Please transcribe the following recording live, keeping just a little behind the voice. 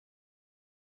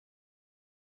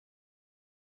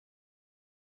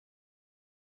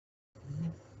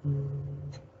There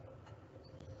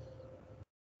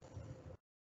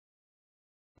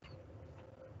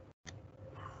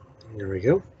we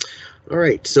go. All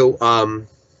right, so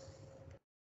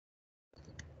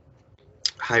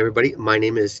hi everybody. My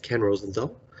name is Ken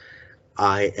Rosenthal.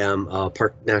 I am a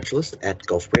park naturalist at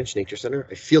Gulf Branch Nature Center.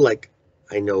 I feel like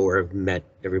I know or have met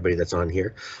everybody that's on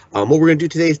here. What we're going to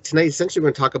do tonight, essentially, we're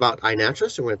going to talk about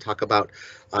iNaturalist, and we're going to talk about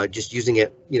just using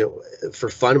it, for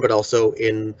fun, but also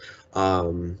in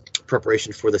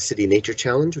preparation for the City Nature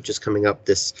Challenge, which is coming up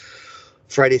this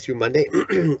Friday through Monday,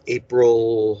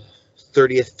 April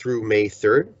 30th through May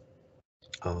 3rd.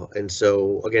 And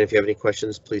so, again, if you have any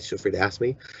questions, please feel free to ask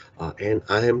me. And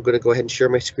I am going to go ahead and share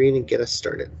my screen and get us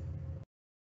started.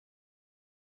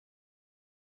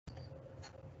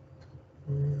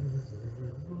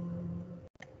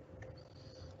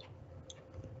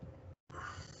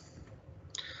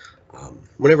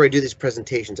 Whenever I do these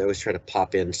presentations, I always try to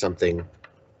pop in something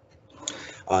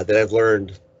that I've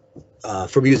learned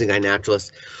from using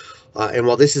iNaturalist. And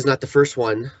while this is not the first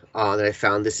one that I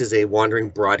found, this is a wandering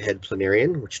broadhead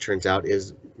planarian, which turns out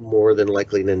is more than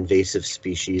likely an invasive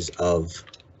species of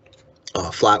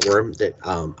flatworm that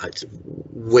it's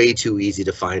way too easy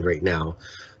to find right now,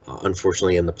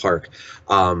 unfortunately, in the park.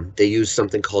 They use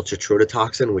something called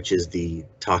tetrodotoxin, which is the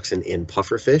toxin in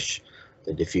pufferfish.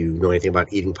 And if you know anything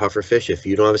about eating pufferfish, if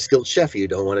you don't have a skilled chef, you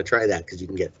don't want to try that because you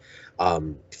can get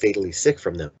fatally sick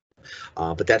from them.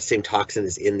 But that same toxin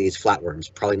is in these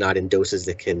flatworms, probably not in doses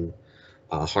that can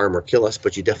harm or kill us,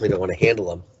 but you definitely don't want to handle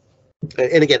them.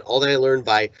 And again, all that I learned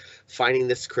by finding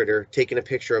this critter, taking a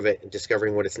picture of it, and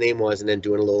discovering what its name was, and then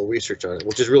doing a little research on it,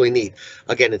 which is really neat.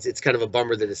 Again, it's kind of a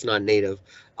bummer that it's non-native.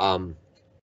 I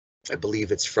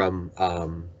believe it's from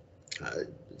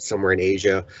somewhere in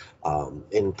Asia,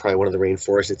 in probably one of the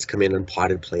rainforests. It's come in on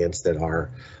potted plants that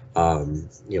are,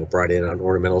 brought in on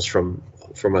ornamentals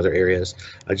from other areas,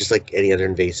 just like any other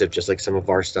invasive, just like some of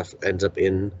our stuff ends up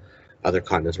in other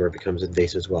continents where it becomes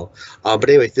invasive as well. But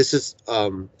anyway, this is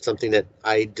something that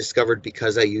I discovered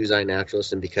because I use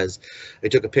iNaturalist and because I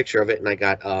took a picture of it and I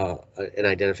got an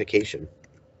identification.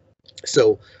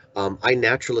 So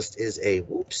iNaturalist is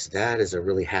that is a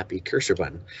really happy cursor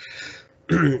button.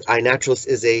 iNaturalist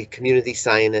is a community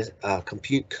science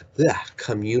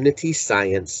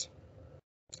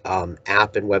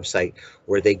app and website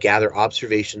where they gather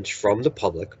observations from the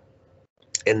public,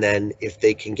 and then if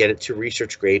they can get it to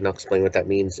research grade, and I'll explain what that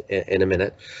means in a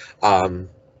minute, it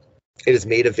is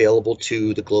made available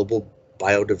to the Global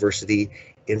Biodiversity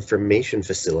Information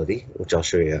Facility, which I'll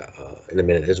show you in a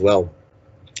minute as well.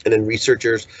 And then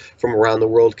researchers from around the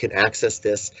world can access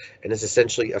this, and it's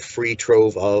essentially a free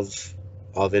trove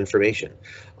of information.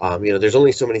 There's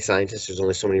only so many scientists, there's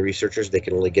only so many researchers, they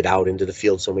can only get out into the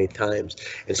field so many times.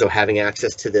 And so having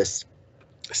access to this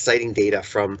citing data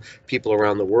from people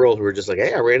around the world who are just like,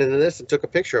 hey, I ran into this and took a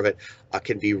picture of it,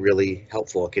 can be really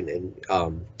helpful. It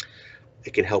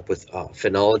can help with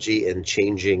phenology and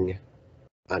changing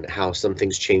on how some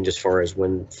things change as far as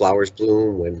when flowers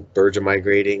bloom, when birds are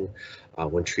migrating,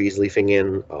 when trees leafing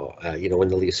in, when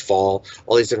the leaves fall,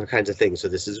 all these different kinds of things. So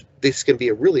this can be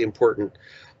a really important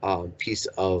piece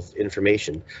of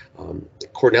information.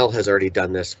 Cornell has already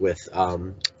done this with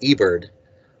eBird,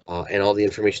 and all the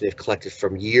information they've collected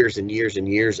from years and years and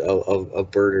years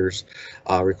of birders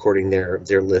recording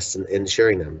their lists and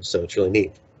sharing them. So it's really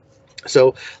neat.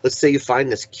 So let's say you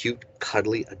find this cute,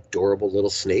 cuddly, adorable little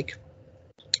snake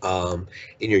in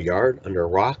your yard, under a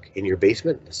rock, in your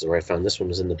basement. This is where I found this one,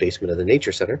 was in the basement of the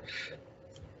Nature Center.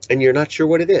 And you're not sure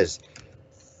what it is.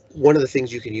 One of the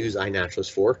things you can use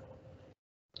iNaturalist for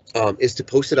is to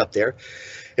post it up there.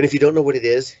 And if you don't know what it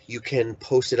is, you can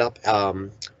post it up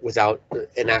without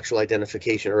an actual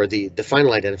identification or the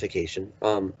final identification.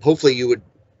 Hopefully you would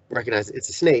recognize it's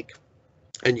a snake,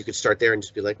 and you could start there and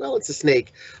just be like, well, it's a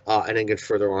snake, and then get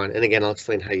further on. And again, I'll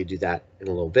explain how you do that in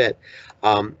a little bit.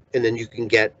 And then you can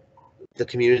get, the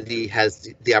community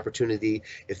has the opportunity,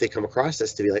 if they come across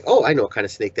this, to be like, oh, I know what kind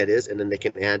of snake that is, and then they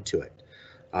can add to it.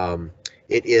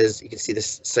 It is, you can see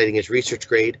this sighting is research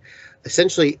grade.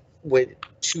 Essentially, when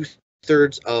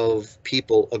 2/3 of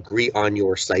people agree on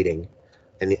your sighting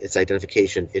and its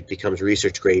identification, it becomes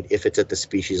research grade if it's at the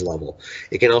species level.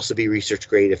 It can also be research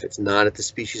grade if it's not at the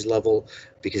species level,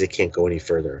 because it can't go any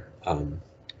further.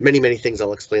 Many things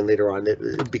I'll explain later on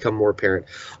that become more apparent.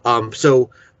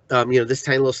 This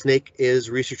tiny little snake is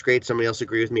research grade. Somebody else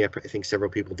agreed with me. I think several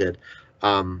people did.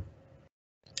 And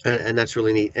that's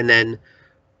really neat. And then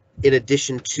in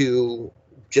addition to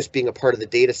just being a part of the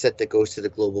data set that goes to the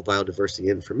Global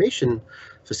Biodiversity Information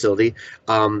Facility,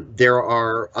 there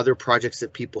are other projects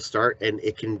that people start, and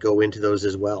it can go into those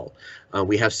as well.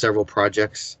 We have several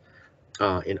projects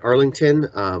in Arlington.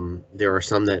 There are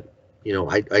some that,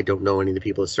 I don't know any of the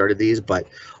people that started these, but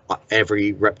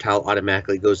every reptile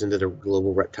automatically goes into the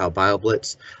Global Reptile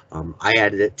BioBlitz. I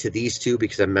added it to these two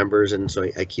because I'm members, and so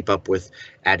I keep up with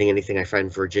adding anything I find in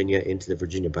Virginia into the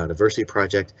Virginia Biodiversity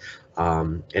Project,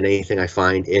 and anything I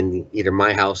find in either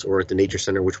my house or at the Nature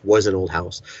Center, which was an old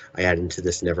house, I add into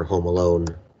this Never Home Alone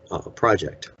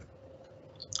project.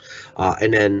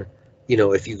 And then,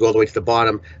 if you go all the way to the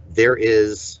bottom, there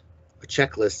is a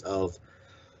checklist of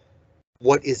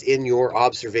what is in your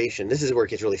observation. This is where it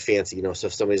gets really fancy, so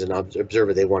if somebody's an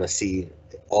observer, they want to see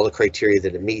all the criteria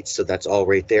that it meets, so that's all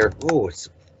right there. Oh, it's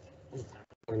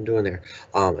what I'm doing there.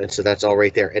 And so that's all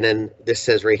right there. And then this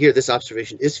says right here, this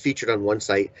observation is featured on one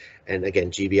site, and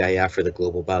again, GBIF for the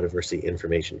Global Biodiversity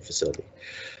Information Facility.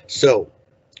 So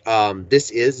this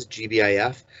is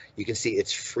GBIF. You can see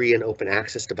it's free and open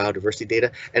access to biodiversity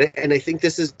data, and I think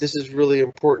this is really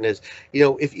important. Is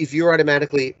if you're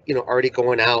automatically already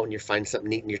going out and you find something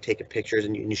neat and you're taking pictures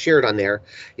and you share it on there,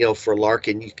 for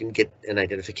Larkin, you can get an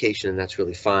identification, and that's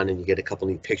really fun, and you get a couple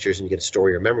neat pictures and you get a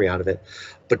story or memory out of it.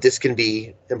 But this can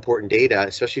be important data,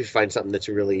 especially if you find something that's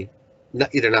really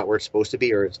either not where it's supposed to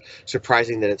be, or it's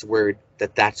surprising that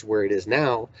that's where it is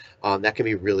now. That can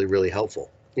be really, really helpful.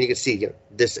 And you can see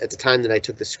this at the time that I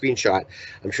took the screenshot.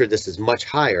 I'm sure this is much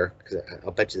higher, because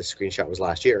I'll bet you the screenshot was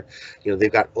last year.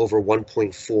 They've got over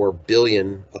 1.4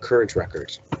 billion occurrence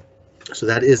records. So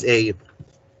that is a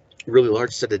really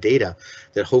large set of data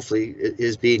that hopefully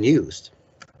is being used.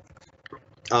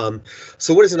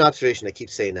 So what is an observation? I keep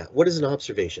saying that. What is an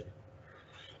observation?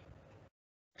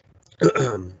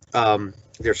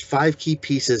 There's 5 key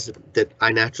pieces that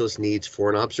iNaturalist needs for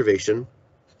an observation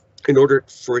in order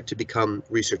for it to become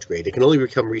research grade. It can only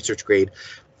become research grade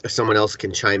if someone else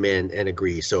can chime in and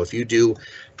agree. So if you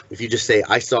just say,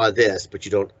 I saw this, but you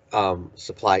don't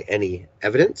supply any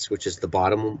evidence, which is the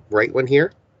bottom right one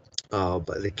here,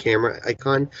 by the camera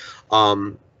icon,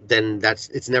 then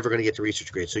it's never going to get to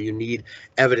research grade. So you need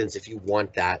evidence if you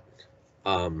want that,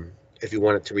 if you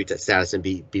want it to reach that status and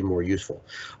be more useful.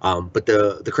 But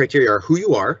the criteria are who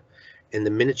you are, and the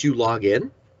minute you log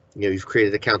in, you've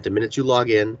created an account the minute you log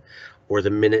in, or the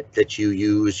minute that you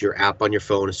use your app on your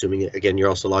phone, assuming, again, you're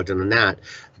also logged in on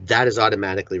that is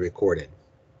automatically recorded.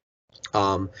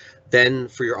 Then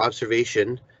for your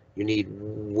observation, you need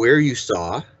where you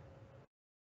saw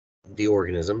the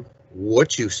organism,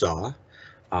 what you saw,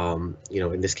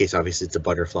 in this case, obviously it's a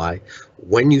butterfly,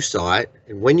 when you saw it,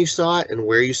 and when you saw it and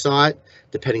where you saw it,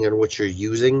 depending on what you're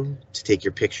using to take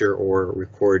your picture or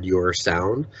record your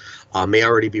sound, may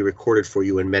already be recorded for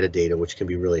you in metadata, which can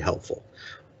be really helpful.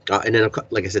 And then,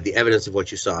 like I said, the evidence of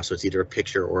what you saw, so it's either a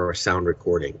picture or a sound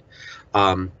recording.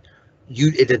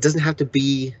 It doesn't have to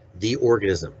be the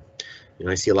organism.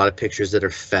 I see a lot of pictures that are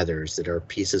feathers, that are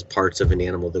parts of an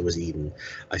animal that was eaten.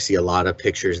 I see a lot of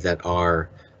pictures that are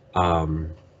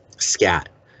scat,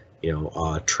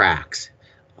 tracks,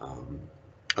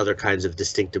 other kinds of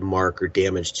distinctive mark or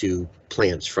damage to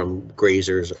plants from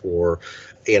grazers or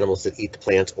animals that eat the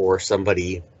plants, or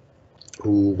somebody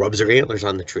who rubs their antlers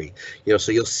on the tree.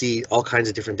 So you'll see all kinds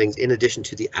of different things in addition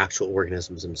to the actual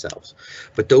organisms themselves.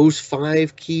 But those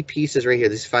 5 key pieces right here,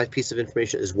 these 5 pieces of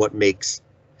information, is what makes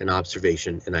an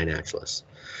observation in iNaturalist.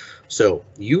 So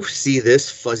you see this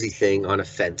fuzzy thing on a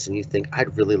fence and you think,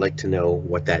 I'd really like to know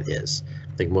what that is.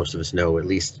 I think most of us know at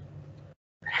least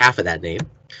half of that name.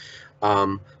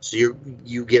 So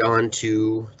you get on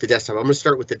to the desktop. I'm going to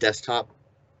start with the desktop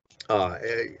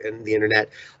and the internet,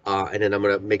 and then I'm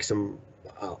going to make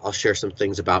I'll share some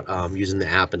things about using the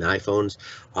app and iPhones.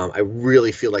 I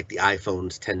really feel like the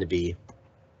iPhones tend to be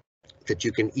that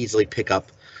you can easily pick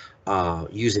up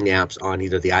using the apps on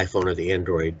either the iPhone or the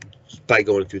Android by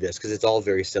going through this, because it's all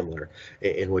very similar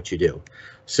in what you do.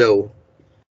 So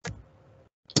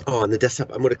on the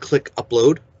desktop, I'm going to click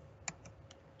upload,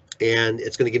 and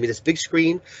it's going to give me this big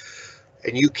screen,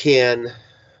 and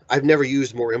I've never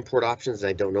used more import options, and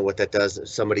I don't know what that does.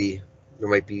 There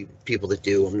might be people that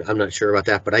do. I'm not sure about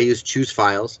that, but I use choose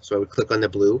files. So I would click on the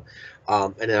blue,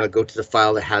 and then I would go to the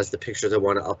file that has the pictures I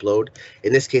want to upload.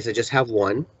 In this case, I just have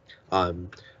one.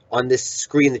 On this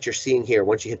screen that you're seeing here,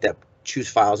 once you hit that choose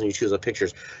files and you choose the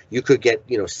pictures, you could get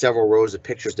several rows of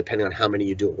pictures depending on how many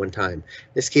you do at one time. In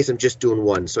this case, I'm just doing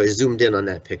one, so I zoomed in on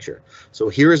that picture. So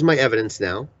here is my evidence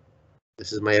now.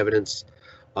 This is my evidence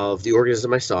of the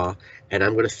organism I saw, and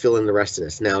I'm going to fill in the rest of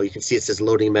this. Now you can see it says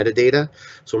loading metadata.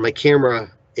 So when my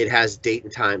camera it has date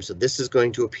and time. So this is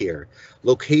going to appear.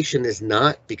 Location is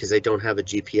not, because I don't have a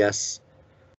GPS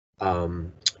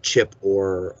chip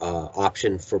or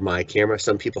option for my camera.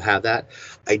 Some people have that.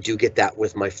 I do get that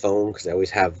with my phone because I always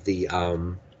have the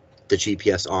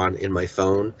GPS on in my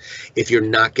phone. If you're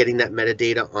not getting that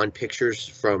metadata on pictures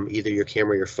from either your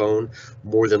camera or your phone,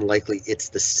 more than likely it's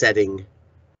the setting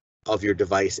of your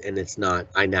device and it's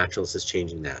not. iNaturalist is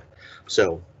changing that.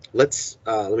 So let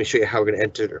me show you how we're going to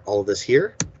enter all of this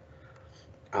here.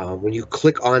 When you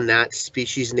click on that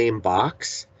species name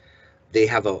box, they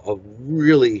have a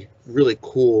really, really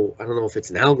cool, I don't know if it's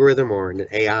an algorithm or an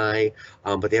AI,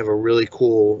 but they have a really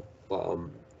cool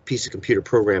piece of computer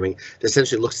programming that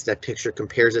essentially looks at that picture,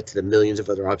 compares it to the millions of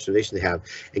other observations they have,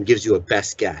 and gives you a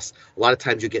best guess. A lot of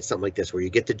times you get something like this where you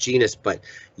get the genus, but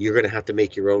you're going to have to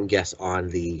make your own guess on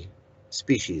the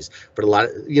species. But a lot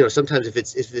of, sometimes if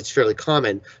it's fairly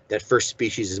common, that first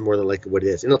species is more than likely what it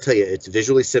is. And I'll tell you, it's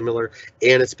visually similar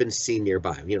and it's been seen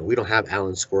nearby. We don't have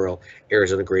Allen squirrel,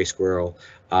 Arizona gray squirrel.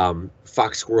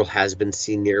 Fox squirrel has been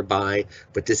seen nearby,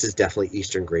 but this is definitely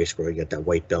eastern gray squirrel. You get that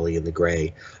white belly and the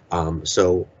gray.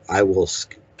 So I will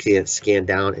scan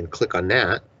down and click on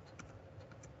that.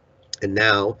 And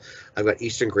now I've got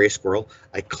eastern gray squirrel.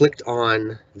 I clicked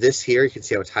on this here. You can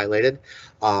see how it's highlighted.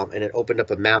 And it opened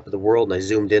up a map of the world, and I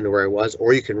zoomed in to where I was.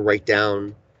 Or you can write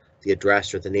down the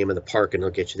address or the name of the park, and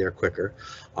it'll get you there quicker.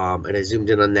 And I zoomed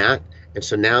in on that. And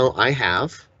so now I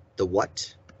have the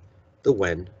what, the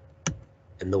when,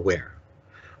 and the where.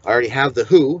 I already have the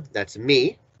who, that's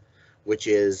me, which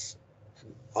is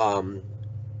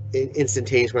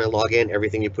instantaneous when I log in.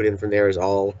 Everything you put in from there is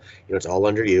all, it's all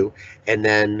under you. And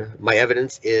then my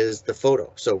evidence is the photo.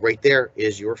 So right there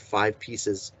is your 5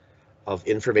 pieces of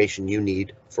information you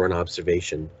need for an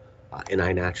observation in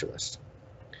iNaturalist.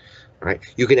 All right,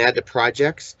 you can add the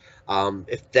projects.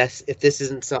 If this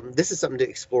isn't something, this is something to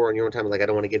explore on your own time. Like, I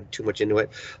don't want to get too much into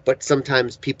it, but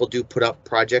sometimes people do put up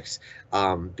projects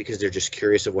because they're just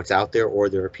curious of what's out there, or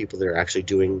there are people that are actually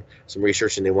doing some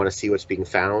research and they want to see what's being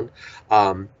found.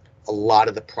 A lot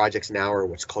of the projects now are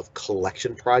what's called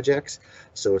collection projects.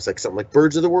 So it's like something like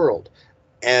Birds of the World.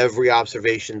 Every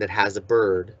observation that has a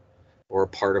bird, or a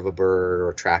part of a bird, or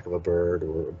a track of a bird,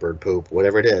 or a bird poop,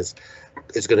 whatever it is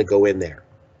going to go in there.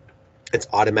 It's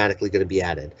automatically going to be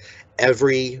added.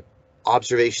 Every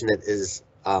observation that is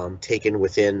taken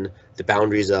within the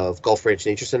boundaries of Gulf Branch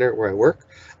Nature Center, where I work,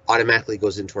 automatically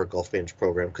goes into our Gulf Branch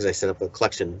program because I set up a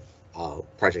collection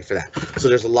project for that. So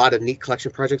there's a lot of neat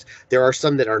collection projects. There are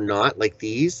some that are not, like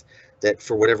these, that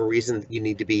for whatever reason you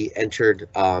need to be entered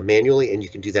manually, and you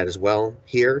can do that as well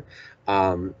here.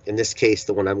 In this case,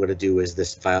 the one I'm going to do is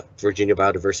this Virginia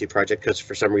Biodiversity Project, because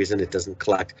for some reason it doesn't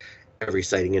collect every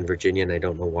sighting in Virginia, and I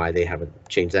don't know why they haven't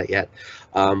changed that yet.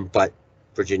 But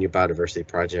Virginia Biodiversity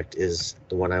Project is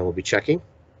the one I will be checking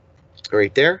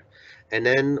right there. And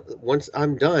then once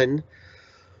I'm done,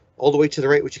 all the way to the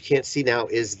right, which you can't see now,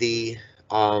 is the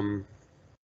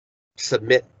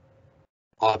submit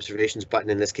observations button.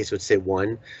 In this case, it would say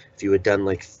 1. If you had done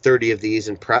like 30 of these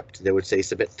and prepped, they would say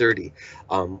submit 30.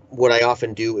 What I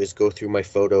often do is go through my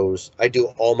photos. I do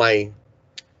all my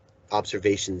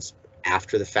observations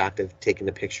after the fact of taking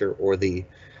the picture or the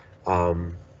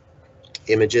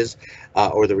images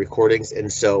or the recordings,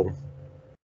 and so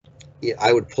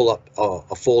I would pull up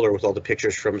a folder with all the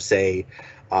pictures from, say,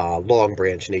 Long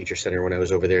Branch Nature Center when I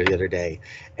was over there the other day,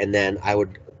 and then I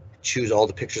would choose all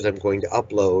the pictures I'm going to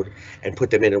upload and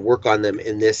put them in and work on them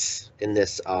on this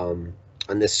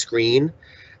screen.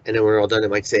 And then when we're all done, it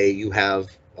might say you have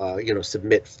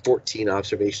submit 14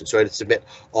 observations. So I'd submit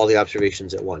all the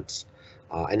observations at once.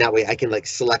 And that way I can like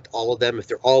select all of them. If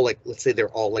they're all like, let's say they're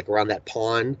all like around that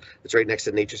pond that's right next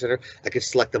to the Nature Center, I could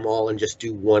select them all and just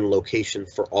do one location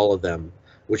for all of them,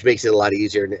 which makes it a lot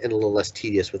easier and a little less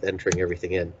tedious with entering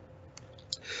everything in.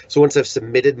 So once I've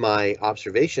submitted my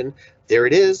observation, there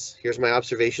it is. Here's my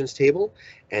observations table,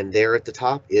 and there at the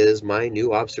top is my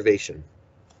new observation.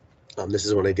 This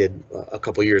is one I did a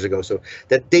couple years ago, so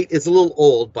that date is a little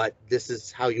old, but this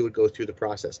is how you would go through the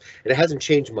process. And it hasn't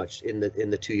changed much in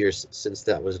the 2 years since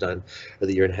that was done, or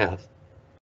the 1.5 years.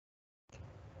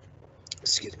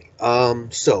 Excuse me.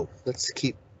 So let's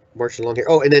keep marching along here.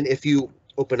 Oh, and then if you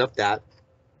open up that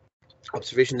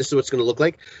observation, this is what it's going to look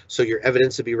like. So your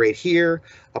evidence would be right here.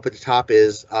 Up at the top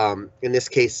is, in this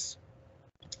case,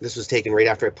 this was taken right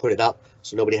after I put it up,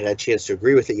 so nobody had a chance to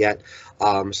agree with it yet.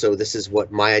 So this is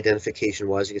what my identification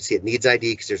was. You can see it needs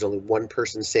ID because there's only one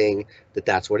person saying that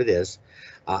that's what it is.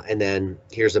 And then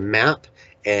here's a map,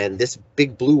 and this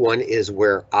big blue one is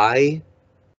where I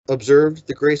observed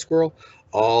the gray squirrel.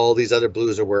 All these other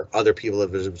blues are where other people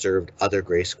have observed other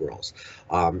gray squirrels.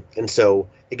 And so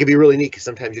it can be really neat because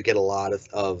sometimes you get a lot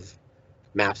of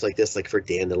maps like this, like for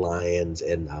dandelions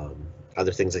and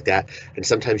other things like that. And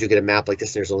sometimes you get a map like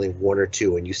this and there's only one or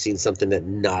two, and you've seen something that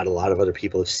not a lot of other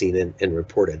people have seen and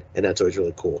reported. And that's always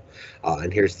really cool.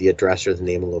 And here's the address or the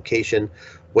name and location,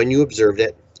 when you observed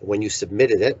it, when you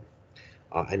submitted it,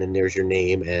 and then there's your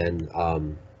name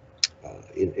and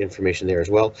information there as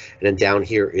well. And then down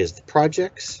here is the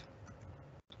projects.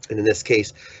 And in this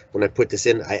case, when I put this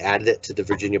in, I added it to the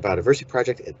Virginia Biodiversity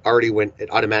Project. It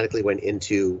automatically went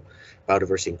into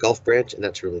Biodiversity and Gulf Branch, and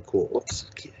that's really cool. Whoops,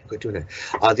 quit doing that.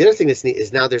 The other thing that's neat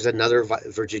is now there's another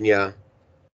Virginia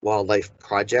Wildlife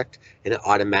Project, and it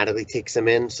automatically takes them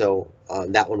in, so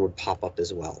that one would pop up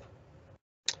as well.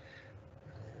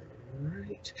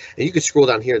 Right. And you can scroll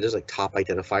down here. There's like top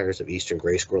identifiers of eastern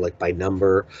gray squirrel, like by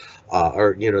number,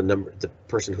 or the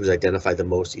person who's identified the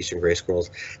most eastern gray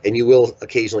squirrels. And you will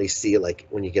occasionally see, like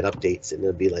when you get updates, and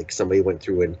it'll be like somebody went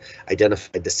through and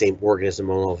identified the same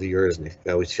organism on all the years. And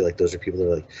I always feel like those are people that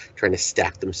are like trying to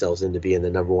stack themselves into being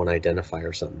the #1 identifier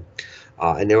or something.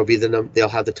 And there will be they'll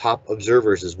have the top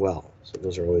observers as well. So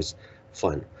those are always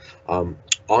fun.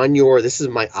 This is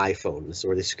my iPhone. This is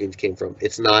where the screen came from.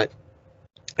 It's not.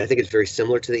 I think it's very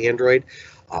similar to the Android,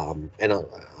 and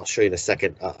I'll show you in a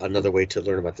second another way to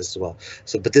learn about this as well.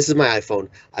 But this is my iPhone.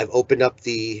 I've opened up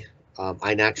the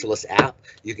iNaturalist app.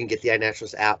 You can get the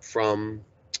iNaturalist app from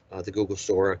the Google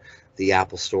Store, the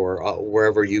Apple Store,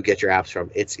 wherever you get your apps from.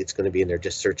 It's going to be in there.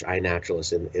 Just search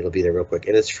iNaturalist, and it'll be there real quick.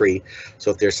 And it's free.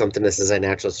 So if there's something that says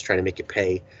iNaturalist trying to make you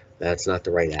pay, that's not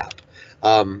the right app.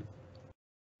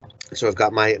 So I've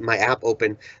got my app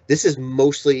open.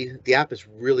 The app is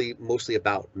really mostly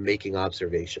about making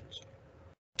observations.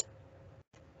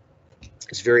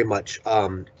 It's very much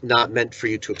not meant for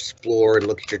you to explore and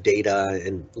look at your data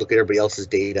and look at everybody else's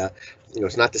data.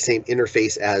 It's not the same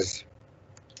interface as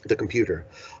the computer.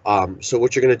 So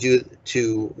what you're going to do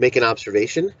to make an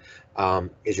observation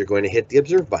is you're going to hit the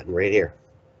observe button right here.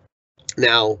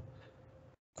 Now,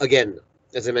 again,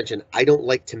 as I mentioned, I don't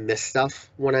like to miss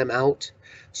stuff when I'm out.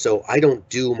 So I don't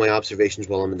do my observations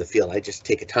while I'm in the field. I just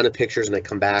take a ton of pictures and I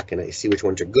come back and I see which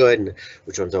ones are good and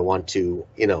which ones I want to,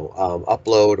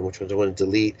 upload and which ones I want to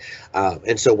delete.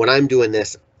 And so when I'm doing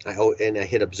this, I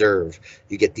hit observe,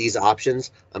 you get these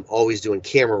options. I'm always doing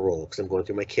camera roll because I'm going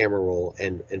through my camera roll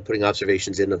and putting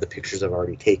observations in of the pictures I've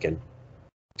already taken.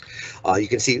 You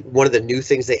can see one of the new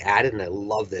things they added, and I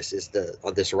love this, is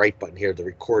this right button here, the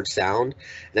record sound,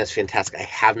 and that's fantastic. I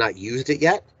have not used it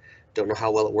yet. Don't know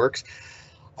how well it works.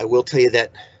 I will tell you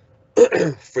that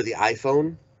for the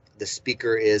iPhone, the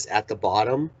speaker is at the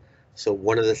bottom. So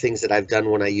one of the things that I've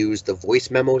done when I use the voice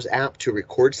memos app to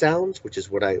record sounds, which is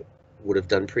what I would have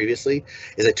done previously,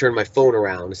 is I turn my phone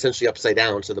around, essentially upside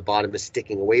down, so the bottom is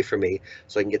sticking away from me,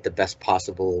 so I can get the best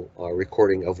possible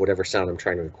recording of whatever sound I'm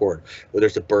trying to record, whether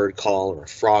it's a bird call or a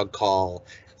frog call,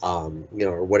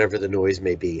 or whatever the noise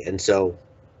may be. And so,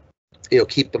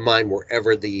 keep in mind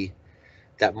wherever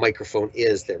that microphone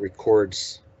is that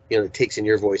records, it takes in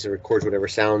your voice and records whatever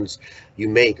sounds you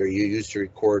make or you use to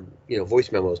record, voice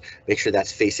memos. Make sure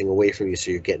that's facing away from you so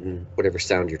you're getting whatever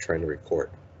sound you're trying to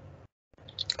record.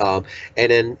 And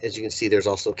then, as you can see, there's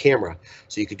also camera,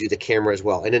 so you could do the camera as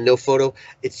well. And then no photo.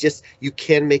 It's just, you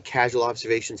can make casual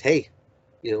observations. Hey,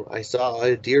 I saw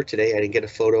a deer today. I didn't get a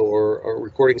photo or a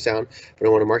recording sound, but I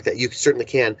want to mark that. You certainly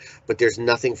can, but there's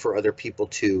nothing for other people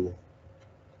to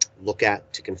look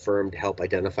at, to confirm, to help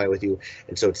identify with you.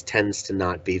 And so it tends to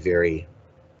not be very,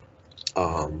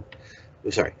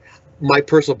 my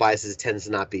personal bias is it tends to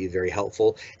not be very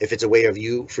helpful. If it's a way of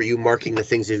for you marking the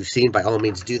things that you've seen, by all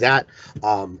means do that.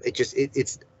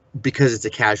 It's because it's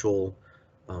a casual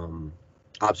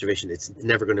observation. It's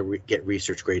never going to get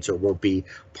research grade, so it won't be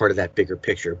part of that bigger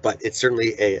picture. But it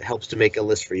certainly helps to make a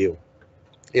list for you,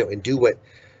 and do what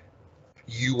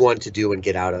you want to do and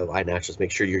get out of iNaturalist.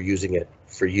 Make sure you're using it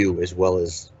for you as well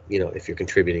as, if you're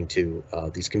contributing to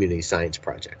these community science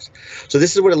projects. So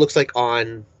this is what it looks like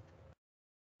on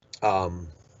the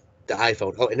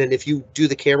iPhone. Oh, and then if you do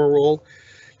the camera roll,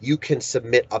 you can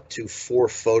submit up to 4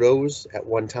 photos at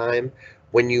one time.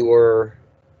 When you are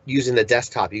using the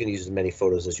desktop, you can use as many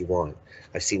photos as you want.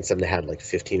 I've seen some that had like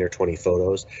 15 or 20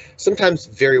 photos. Sometimes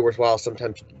very worthwhile,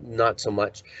 sometimes not so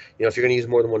much. If you're going to use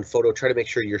more than one photo, try to make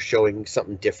sure you're showing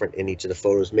something different in each of the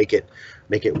photos. Make it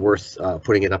worth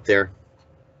putting it up there.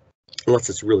 Unless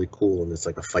it's really cool and it's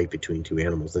like a fight between 2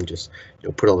 animals, then just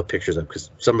put all the pictures up,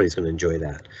 because somebody's going to enjoy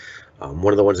that.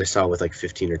 One of the ones I saw with like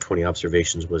 15 or 20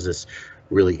 observations was this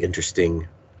really interesting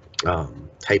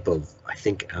type of, I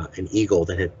think, an eagle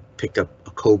that had picked up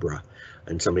a cobra,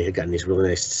 and somebody had gotten these really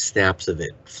nice snaps of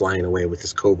it flying away with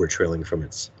this cobra trailing from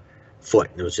its foot.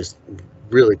 And it was just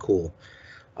really cool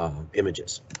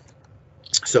images.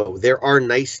 So there are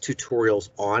nice tutorials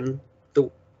on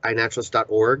the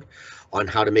iNaturalist.org on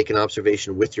how to make an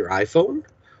observation with your iPhone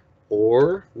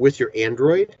or with your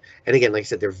Android. And again, like I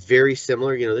said, they're very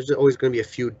similar. You know, there's always going to be a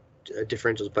few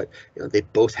differentials, but you know, they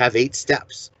both have 8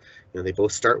 steps. You know, they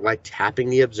both start by tapping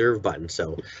the observe button.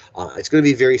 So it's going to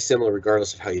be very similar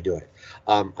regardless of how you do it.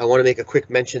 I want to make a quick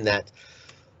mention that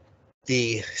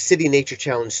the City Nature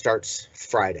Challenge starts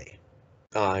Friday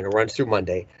and it runs through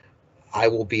Monday. I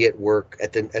will be at work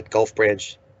at Gulf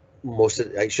Branch.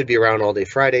 I should be around all day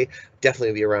Friday.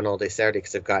 Definitely be around all day Saturday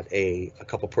because I've got a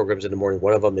couple programs in the morning.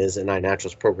 One of them is an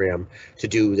iNaturalist program to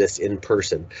do this in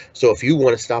person. So if you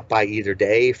want to stop by either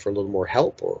day for a little more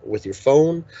help or with your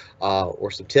phone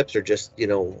or some tips, or just, you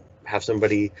know, have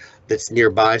somebody that's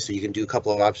nearby so you can do a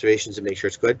couple of observations and make sure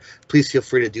it's good, please feel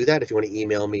free to do that. If you want to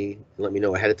email me, let me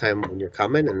know ahead of time when you're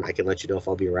coming, and I can let you know if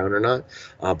I'll be around or not.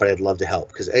 But I'd love to help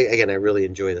because, again, I really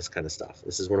enjoy this kind of stuff.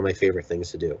 This is one of my favorite things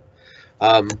to do.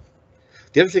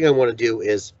 The other thing I want to do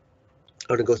is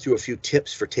I'm going to go through a few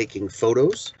tips for taking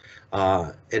photos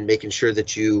and making sure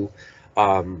that you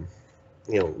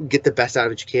know, get the best out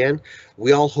of it you can.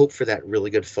 We all hope for that really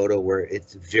good photo where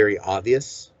it's very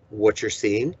obvious what you're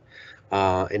seeing.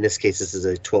 In this case, this is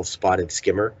a 12-spotted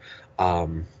skimmer. I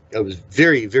was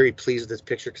very, very pleased with this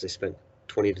picture because I spent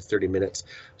 20 to 30 minutes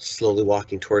slowly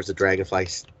walking towards the dragonfly,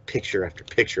 picture after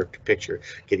picture after picture,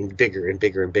 getting bigger and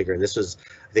bigger and bigger. And this was,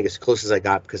 I think, as close as I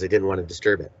got because I didn't want to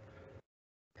disturb it.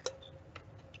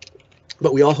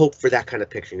 But we all hope for that kind of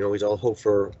picture. You know, we all hope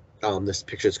for this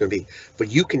picture it's going to be.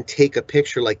 But you can take a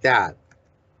picture like that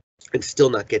and still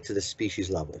not get to the species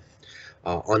level.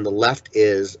 On the left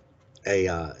is a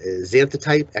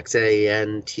xanthotype,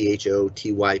 xanthotype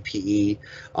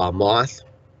moth.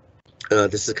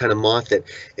 This is the kind of moth that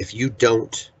if you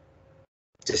don't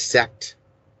dissect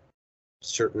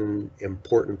certain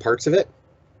important parts of it,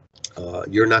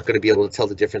 you're not going to be able to tell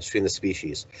the difference between the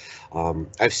species.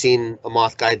 I've seen a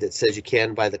moth guide that says you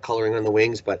can by the coloring on the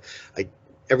wings, but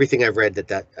everything I've read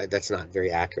that's not very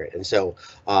accurate. And so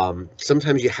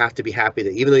sometimes you have to be happy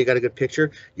that even though you got a good picture,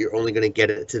 you're only going to get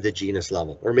it to the genus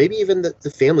level, or maybe even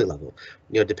the family level,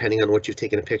 you know, depending on what you've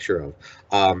taken a picture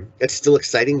of. It's still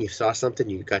exciting. You saw something,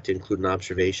 you got to include an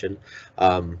observation.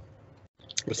 But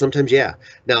sometimes, yeah.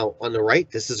 Now on the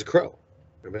right, this is a crow.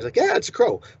 Everybody's like, yeah, it's a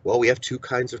crow. Well, we have 2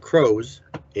 kinds of crows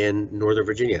in Northern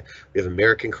Virginia. We have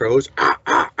American crows,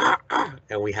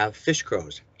 and we have fish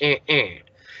crows.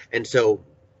 And so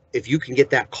if you can get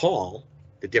that call,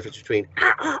 the difference between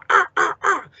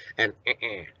and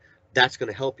that's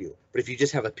going to help you. But if you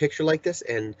just have a picture like this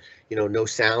and, you know, no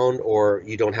sound, or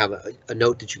you don't have a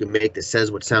note that you can make that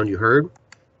says what sound you heard,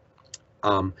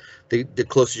 the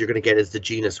closest you're going to get is the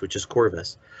genus, which is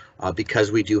Corvus,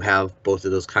 because we do have both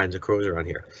of those kinds of crows around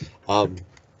here.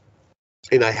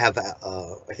 And I have,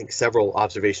 I think, several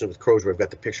observations with crows where I've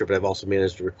got the picture, but I've also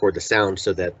managed to record the sound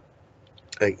so that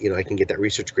I can get that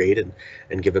research grade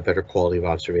and give a better quality of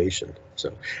observation.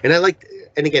 So, and I like,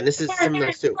 and again, this is something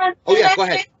else too. Oh yeah, go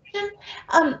ahead.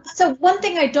 So one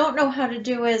thing I don't know how to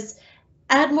do is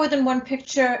add more than one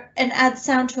picture and add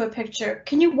sound to a picture.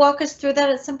 Can you walk us through that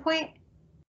at some point?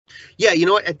 Yeah, you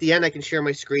know what? At the end, I can share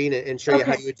my screen and show you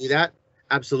how you would do that.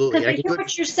 Absolutely. I hear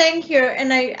what you're saying here,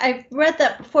 and I've read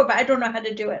that before, but I don't know how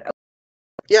to do it.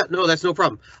 Yeah, no, that's no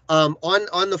problem.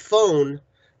 On the phone,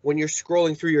 when you're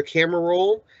scrolling through your camera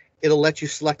roll, it'll let you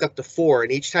select up to 4,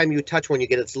 and each time you touch one, you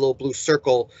get this little blue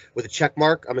circle with a check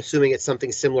mark. I'm assuming it's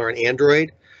something similar on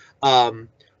Android.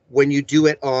 When you do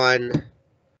it on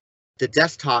the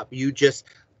desktop, you just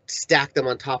stack them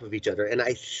on top of each other. And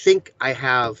I think I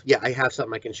have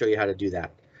something I can show you how to do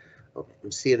that. Oh,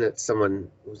 I'm seeing that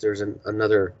there's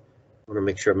another. I want to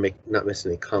make sure I'm not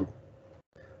missing any comp.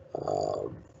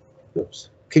 Oops.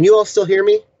 Can you all still hear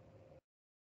me?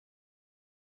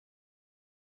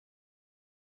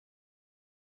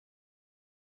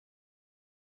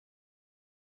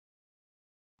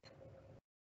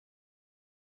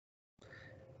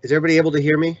 Is everybody able to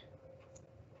hear me?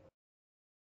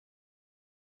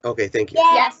 Okay, thank you.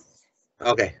 Yes.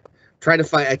 Okay.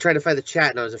 I tried to find the chat,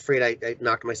 and I was afraid I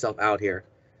knocked myself out here.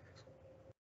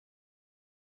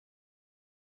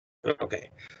 Okay.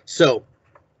 So,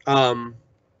 so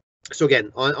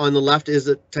again, on the left is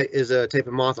a type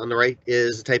of moth. On the right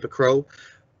is a type of crow.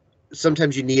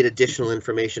 Sometimes you need additional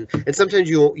information, and sometimes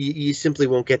you simply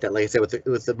won't get that. Like I said,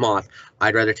 with the moth,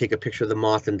 I'd rather take a picture of the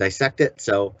moth and dissect it.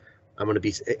 So I'm going to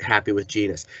be happy with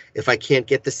genus. If I can't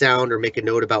get the sound or make a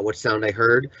note about what sound I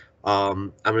heard,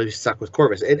 I'm going to be stuck with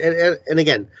Corvus. And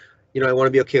again, you know, I want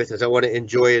to be okay with this. I want to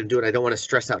enjoy it and do it. I don't want to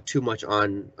stress out too much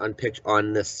on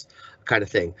this kind of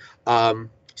thing.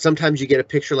 Sometimes you get a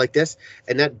picture like this,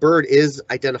 and that bird is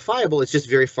identifiable. It's just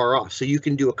very far off. So you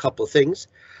can do a couple of things.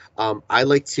 I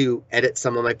like to edit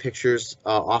some of my pictures.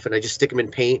 Often I just stick them in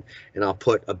paint, and I'll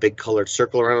put a big colored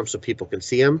circle around them so people can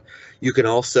see them. You can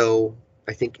also,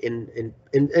 I think, and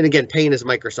again, paint is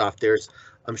Microsoft. There's,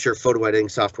 I'm sure, photo editing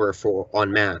software for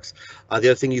on Macs. The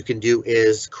other thing you can do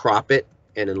is crop it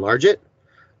and enlarge it,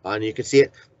 and you can see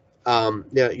it.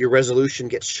 Your resolution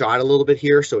gets shot a little bit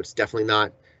here, so it's definitely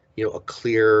not, you know, a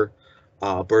clear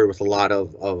bird with a lot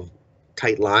of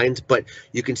tight lines, but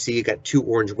you can see you got 2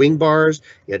 orange wing bars.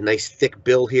 You got a nice thick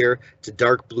bill here. It's a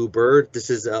dark blue bird. This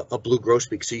is a blue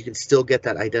grosbeak, so you can still get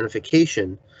that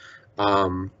identification.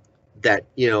 That,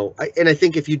 you know, and I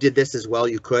think if you did this as well,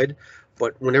 you could.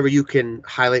 But whenever you can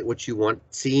highlight what you want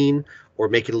seen or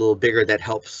make it a little bigger, that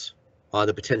helps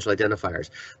the potential identifiers.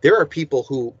 There are people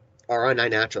who are on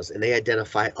iNaturalist and they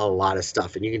identify a lot of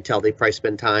stuff, and you can tell they probably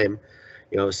spend time,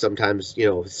 you know, sometimes, you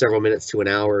know, several minutes to an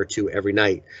hour or two every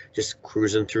night just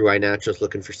cruising through iNaturalist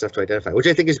looking for stuff to identify, which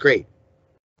I think is great.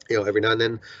 You know, every now and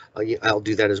then I'll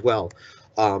do that as well.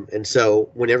 And so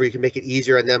whenever you can make it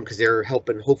easier on them because they're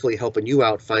hopefully helping you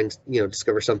out, find, you know,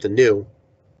 discover something new,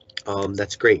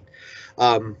 that's great.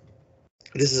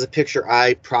 This is a picture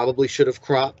I probably should have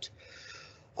cropped.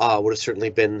 Would have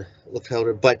certainly been looked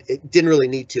better, but it didn't really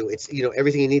need to. It's, you know,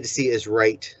 everything you need to see is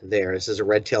right there. This is a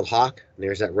red-tailed hawk, and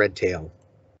there's that red tail.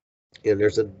 You know,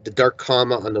 there's the dark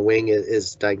comma on the wing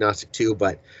is diagnostic too,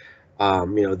 but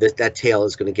you know, that tail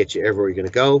is going to get you everywhere you're going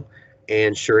to go.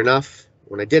 And sure enough,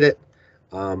 when I did it,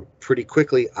 pretty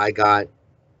quickly I got,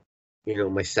 you know,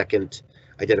 my second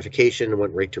identification and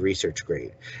went right to research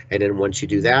grade. And then once you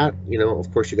do that, you know,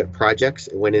 of course you got projects.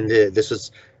 It went into, this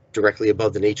was directly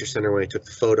above the Nature Center when I took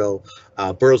the photo.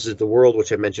 Birds of the World,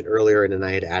 which I mentioned earlier, and then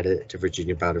I had added it to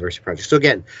Virginia Biodiversity Project. So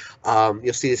again,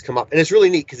 you'll see this come up, and it's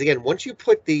really neat because again, once you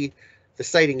put the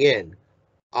sighting in,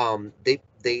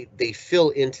 they fill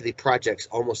into the projects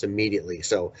almost immediately.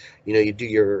 So, you know, you do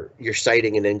your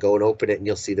sighting and then go and open it, and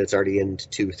you'll see that's already into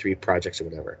 2, 3 projects or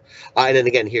whatever. And then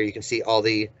again, here you can see all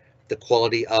the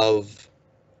quality of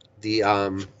the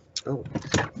oh,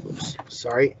 oops,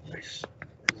 sorry,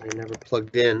 I never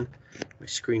plugged in. My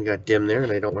screen got dim there,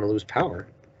 and I don't want to lose power.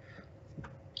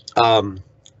 You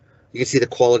can see the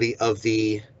quality of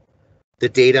the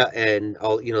data and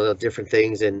all, you know, the different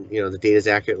things, and, you know, the data's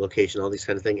accurate location, all these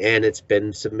kind of things, and it's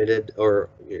been submitted, or,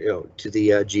 you know, to the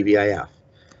GBIF.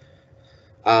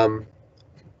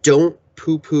 Don't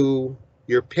poo-poo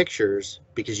your pictures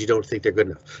because you don't think they're good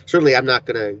enough. Certainly, I'm not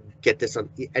going to get this on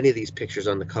any of these pictures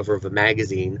on the cover of a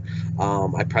magazine.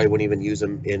 I probably wouldn't even use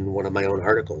them in one of my own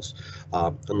articles,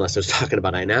 unless I was talking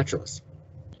about iNaturalist.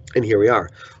 And here we are.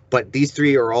 But these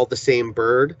 3 are all the same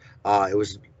bird. It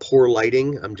was poor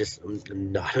lighting. I'm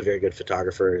not a very good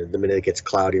photographer. The minute it gets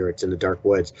cloudy or it's in the dark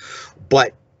woods.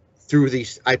 But through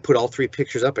these, I put all 3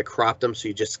 pictures up. I cropped them so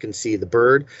you just can see the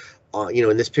bird. You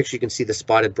know, in this picture, you can see the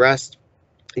spotted breast.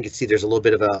 You can see there's a little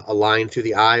bit of a line through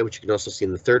the eye, which you can also see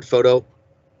in the 3rd photo.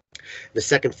 The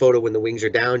 2nd photo, when the wings are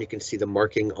down, you can see the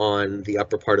marking on the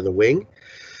upper part of the wing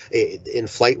in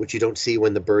flight, which you don't see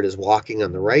when the bird is walking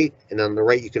on the right. And on the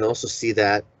right, you can also see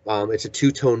that it's a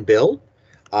 2-tone bill.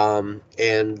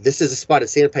 And this is a spotted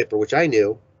sandpiper, which I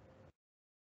knew.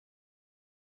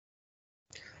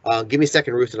 Give me a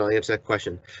second, Ruth, and I'll answer that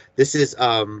question. This is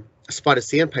a spotted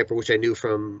sandpiper, which I knew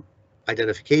from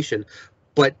identification,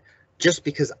 but just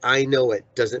because I know it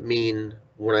doesn't mean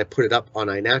when I put it up on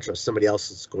iNaturalist, somebody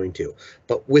else is going to.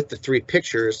 But with the 3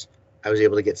 pictures, I was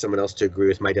able to get someone else to agree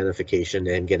with my identification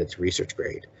and get it to research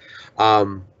grade.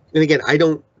 And again, I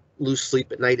don't lose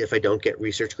sleep at night if I don't get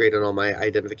research grade on all my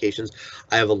identifications.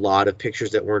 I have a lot of pictures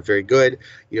that weren't very good.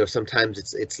 You know,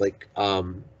 sometimes it's like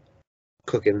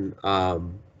cooking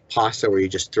pasta where you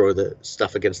just throw the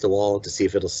stuff against the wall to see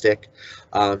if it'll stick.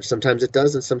 Sometimes it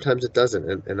does and sometimes it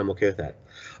doesn't, and I'm okay with that.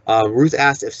 Ruth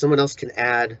asked if someone else can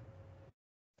add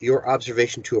your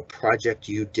observation to a project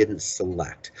you didn't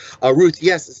select. Ruth,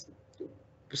 yes,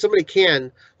 somebody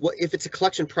can. Well, if it's a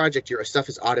collection project, your stuff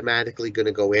is automatically going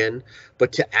to go in,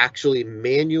 but to actually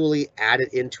manually add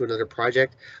it into another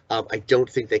project, I don't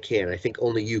think they can. I think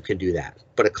only you can do that,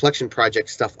 but a collection project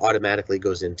stuff automatically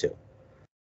goes into.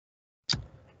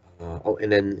 Oh,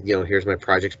 and then, you know, here's my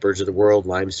projects: Birds of the World,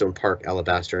 Limestone Park,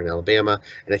 Alabaster, and Alabama.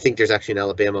 And I think there's actually an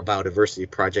Alabama biodiversity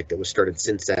project that was started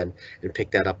since then, and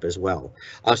picked that up as well.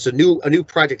 So a new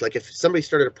project, like if somebody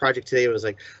started a project today and was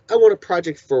like, I want a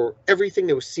project for everything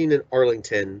that was seen in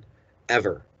Arlington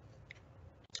ever.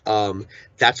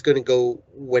 That's going to go,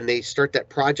 when they start that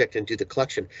project and do the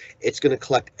collection, it's going to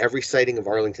collect every sighting of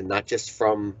Arlington, not just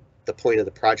from the point of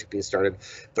the project being started,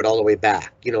 but all the way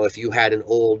back. You know, if you had an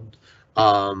old,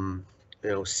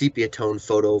 sepia tone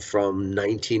photo from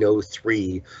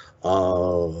 1903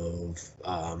 of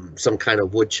some kind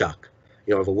of woodchuck,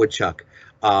 of a woodchuck,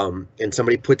 and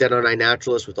somebody put that on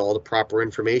iNaturalist with all the proper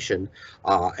information,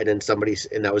 and then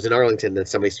and that was in Arlington, then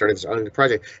somebody started this Arlington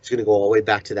project, it's going to go all the way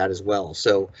back to that as well.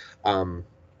 So,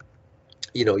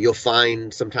 you'll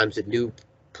find sometimes that new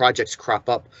projects crop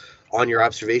up on your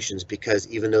observations, because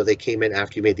even though they came in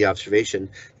after you made the observation,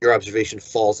 your observation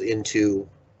falls into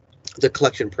the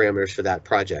collection parameters for that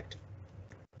project.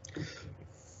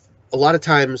 A lot of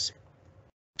times,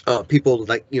 people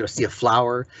see a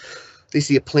flower, they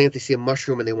see a plant, they see a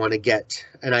mushroom, and they want to get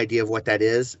an idea of what that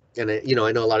is. And I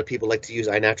know a lot of people like to use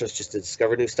iNaturalist just to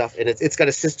discover new stuff, and it's got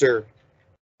a sister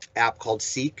app called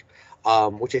Seek,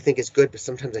 which I think is good, but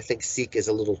sometimes I think Seek is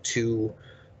a little too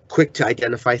quick to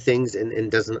identify things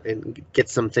and get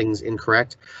some things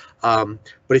incorrect. But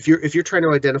if you're trying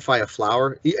to identify a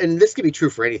flower, and this can be true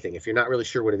for anything, if you're not really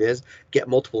sure what it is, get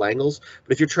multiple angles.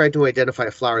 But if you're trying to identify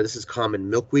a flower, this is common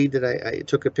milkweed that I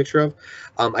took a picture of.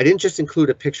 I didn't just include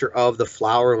a picture of the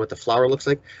flower and what the flower looks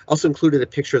like. I also included a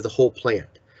picture of the whole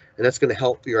plant, and that's going to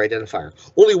help your identifier.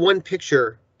 Only one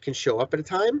picture can show up at a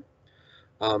time.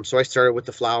 So I started with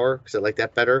the flower because I like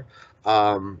that better.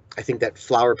 I think that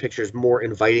flower picture is more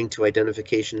inviting to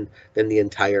identification than the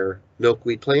entire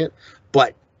milkweed plant,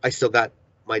 but I still got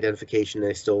my identification, and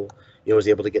I still, was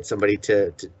able to get somebody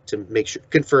to make sure,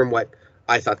 confirm what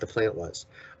I thought the plant was.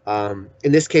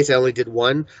 In this case, I only did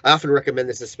one. I often recommend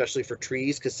this, especially for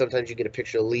trees, because sometimes you get a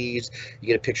picture of leaves, you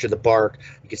get a picture of the bark,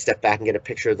 you can step back and get a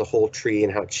picture of the whole tree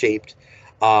and how it's shaped.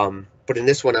 But in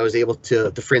this one, I was able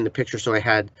to frame the picture, so I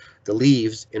had the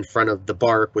leaves in front of the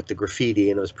bark with the graffiti,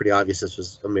 and it was pretty obvious this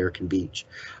was American beech.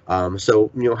 So,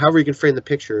 however you can frame the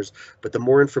pictures, but the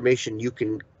more information you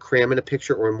can cram in a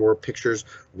picture, or more pictures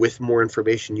with more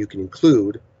information you can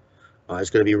include, is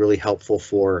going to be really helpful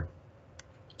for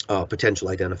potential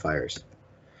identifiers.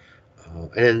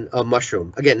 And then a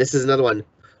mushroom. Again, this is another one.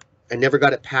 I never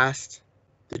got it past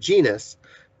the genus,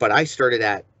 but I started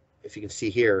at, if you can see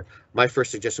here, my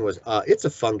first suggestion was it's a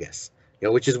fungus,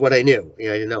 which is what I knew. I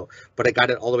didn't know, but I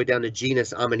got it all the way down to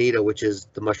genus Amanita, which is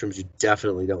the mushrooms you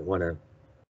definitely don't want to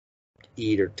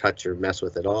eat or touch or mess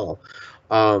with at all.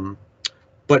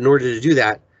 But in order to do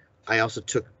that, I also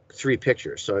took 3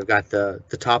 pictures. So I've got the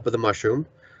top of the mushroom,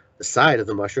 the side of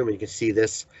the mushroom, and you can see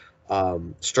this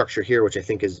structure here, which I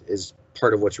think is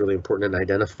part of what's really important in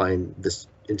identifying this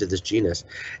into this genus.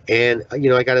 And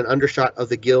I got an undershot of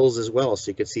the gills as well,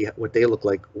 so you can see what they look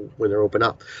like when they're open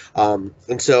up.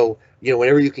 And so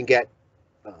whenever you can get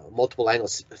multiple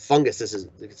angles, fungus,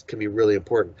 this can be really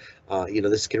important.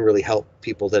 This can really help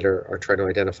people that are trying to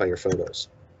identify your photos.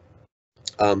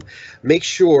 Make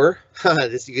sure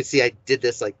this, you can see I did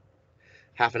this like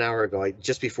half an hour ago,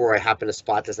 just before I happened to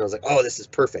spot this, and I was like, oh, this is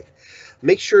perfect.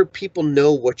 Make sure people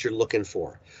know what you're looking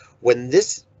for. When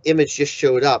this image just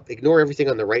showed up, ignore everything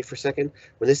on the right for a second.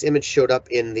 When this image showed up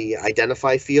in the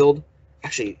identify field,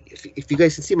 actually, if you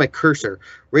guys can see my cursor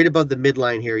right above the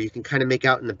midline here, you can kind of make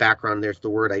out in the background there's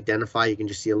the word identify. You can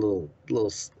just see a little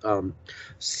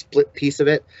split piece of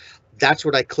it. That's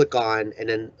what I click on, and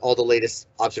then all the latest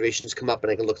observations come up,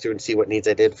 and I can look through and see what needs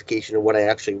identification and what I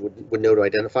actually would know to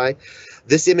identify.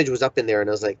 This image was up in there, and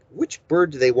I was like, which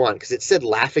bird do they want? Because it said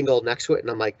laughing gull next to it, and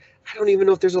I'm like, I don't even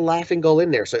know if there's a laughing gull in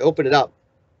there. So I open it up.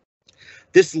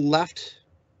 This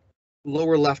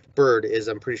lower left bird is,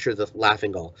 I'm pretty sure, the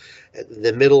laughing gull.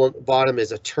 The middle and bottom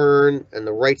is a tern, and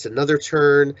the right's another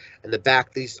tern, and the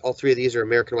back, all 3 of these are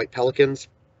American white pelicans.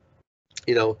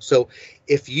 So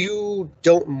if you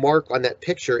don't mark on that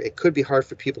picture, it could be hard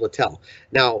for people to tell.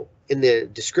 Now, in the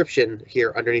description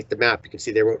here underneath the map, you can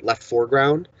see they wrote left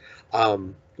foreground,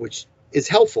 which is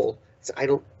helpful. So I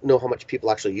don't know how much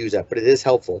people actually use that, but it is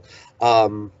helpful.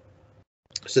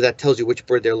 So that tells you which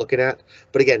bird they're looking at.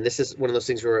 But again, this is one of those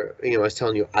things where, I was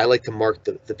telling you, I like to mark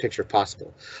the picture if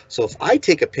possible. So if I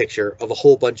take a picture of a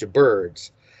whole bunch of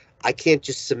birds, I can't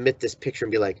just submit this picture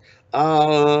and be like,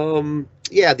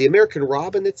 yeah, the American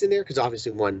robin that's in there, because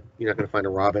obviously, one, you're not going to find a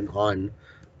robin on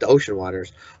the ocean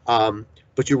waters.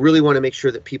 But you really want to make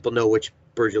sure that people know which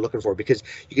bird you're looking for, because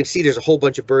you can see there's a whole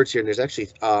bunch of birds here, and there's actually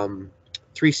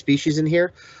 3 species in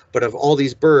here. But of all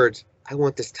these birds, I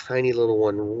want this tiny little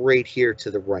one right here to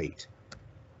the right.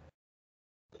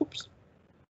 Oops,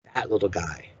 that little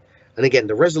guy. And again,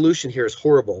 the resolution here is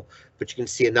horrible, but you can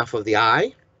see enough of the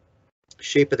eye,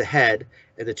 shape of the head,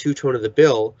 and the 2-tone of the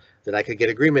bill that I could get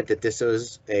agreement that this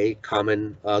is a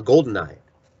common golden eye.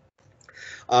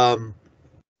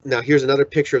 Now here's another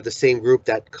picture of the same group.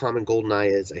 That common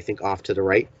goldeneye is, I think, off to the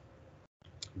right.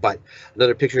 But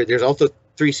another picture. There's also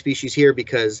 3 species here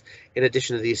because in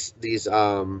addition to these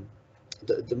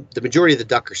the majority of the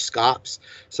duck are scops.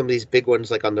 Some of these big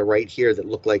ones, like on the right here, that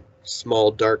look like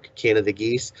small dark Canada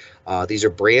geese. These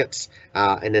are brants,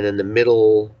 and then in the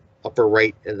middle upper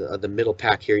right, the middle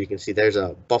pack here, you can see there's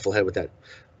a bufflehead with that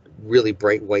really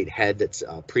bright white head that's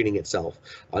preening itself.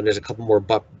 And there's a couple more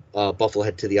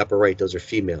bufflehead to the upper right. Those are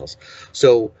females.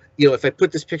 So, you know, if I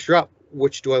put this picture up,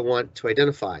 which do I want to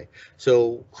identify?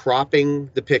 So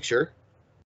cropping the picture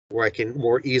where I can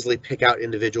more easily pick out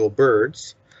individual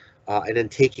birds, and then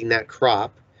taking that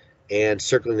crop and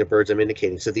circling the birds I'm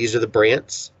indicating. So these are the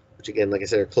brants, which again, like I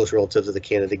said, are close relatives of the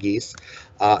Canada geese,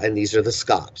 and these are the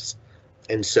scops.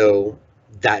 And so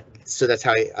that's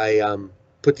how I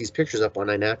put these pictures up on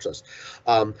iNaturalist.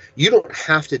 You don't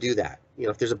have to do that. You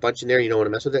know, if there's a bunch in there, you don't want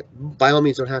to mess with it, by all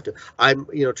means, don't have to. I'm,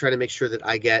 you know, trying to make sure that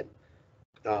I get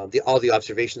all the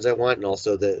observations I want, and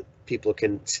also that people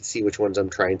can see which ones I'm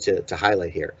trying to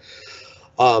highlight here.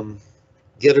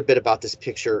 The other bit about this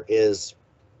picture is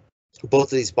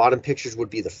both of these bottom pictures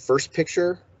would be the first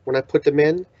picture when I put them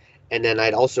in, and then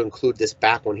I'd also include this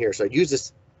back one here. So I'd use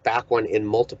this back one in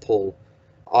multiple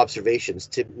observations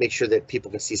to make sure that people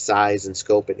can see size and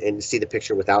scope and see the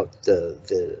picture without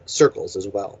the circles as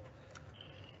well.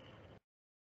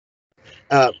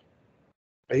 Are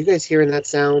you guys hearing that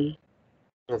sound?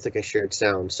 I don't think I shared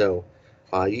sound. So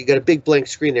you got a big blank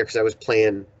screen there because I was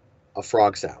playing a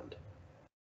frog sound.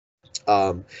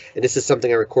 And this is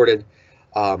something I recorded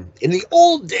in the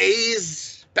old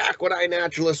days, back when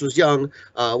iNaturalist was young.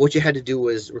 What you had to do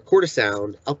was record a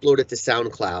sound, upload it to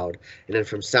SoundCloud, and then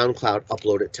from SoundCloud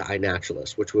upload it to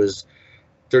iNaturalist, which was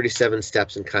 37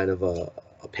 steps and kind of a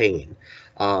pain.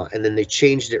 And then they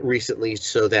changed it recently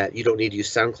so that you don't need to use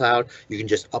SoundCloud. You can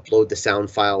just upload the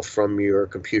sound file from your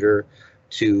computer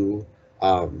to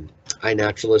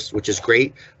iNaturalist, which is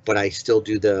great, but I still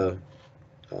do the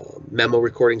memo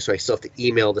recording, so I still have to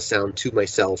email the sound to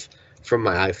myself from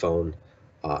my iPhone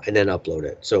and then upload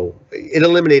it. So it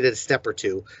eliminated a step or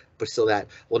two, but still that.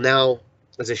 Well, now,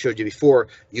 as I showed you before,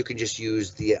 you can just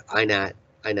use the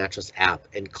iNaturalist app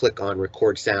and click on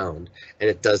record sound, and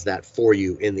it does that for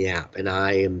you in the app. And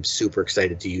I am super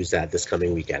excited to use that this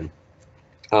coming weekend.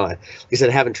 Like I said,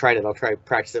 I haven't tried it. I'll try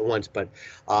practice it once, but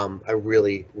I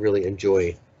really, really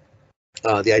enjoy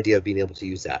the idea of being able to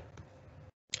use that.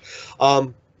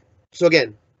 So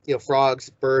again, you know, frogs,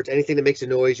 birds, anything that makes a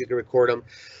noise, you can record them.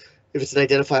 If it's an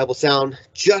identifiable sound,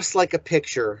 just like a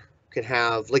picture can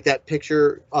have, like that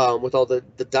picture with all the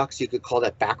ducks, you could call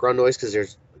that background noise because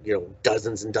there's, you know,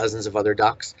 dozens and dozens of other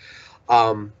ducks.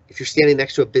 If you're standing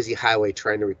next to a busy highway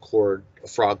trying to record a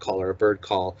frog call or a bird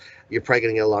call, you're probably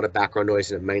going to get a lot of background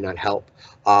noise and it may not help.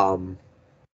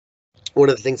 One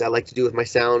of the things I like to do with my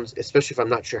sounds, especially if I'm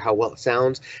not sure how well it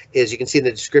sounds, is you can see in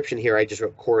the description here, I just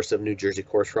wrote chorus of New Jersey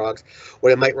chorus frogs.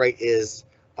 What I might write is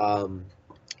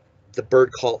the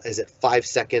bird call is at 5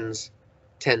 seconds,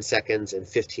 10 seconds, and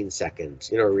 15 seconds.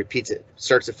 You know, it repeats it,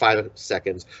 starts at 5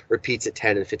 seconds, repeats at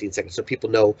 10 and 15 seconds, so people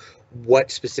know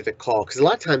what specific call. Because a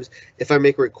lot of times, if I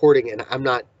make a recording and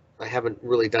I haven't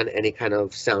really done any kind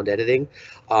of sound editing,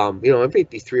 you know, it might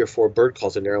be 3 or 4 bird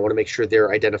calls in there. I want to make sure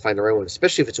they're identifying the right one,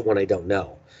 especially if it's one I don't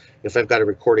know. If I've got a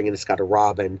recording and it's got a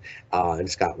robin, and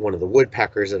it's got one of the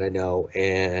woodpeckers that I know,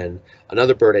 and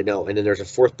another bird I know, and then there's a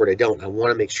 4th bird I don't, I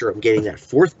want to make sure I'm getting that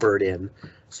 4th bird in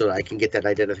so that I can get that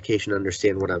identification and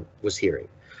understand what I was hearing.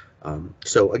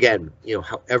 So again, you know,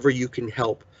 however you can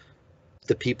help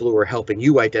the people who are helping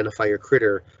you identify your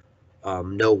critter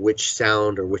know which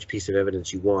sound or which piece of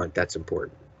evidence you want, that's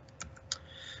important.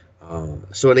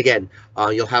 And again,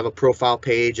 you'll have a profile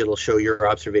page. It'll show your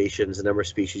observations, the number of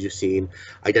species you've seen,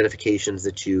 identifications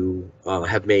that you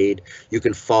have made. You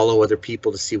can follow other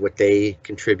people to see what they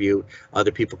contribute.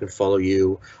 Other people can follow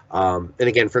you. And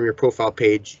again, from your profile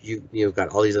page, you've got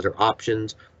all these other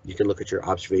options. You can look at your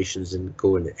observations and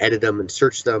go and edit them and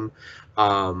search them.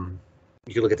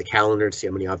 You can look at the calendar and see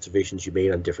how many observations you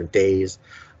made on different days.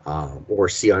 Or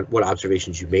see on what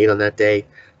observations you made on that day.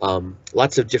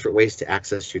 Lots of different ways to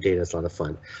access your data. It's a lot of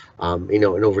fun. You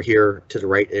know, and over here to the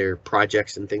right there are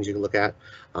projects and things you can look at.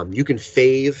 You can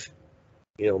fave,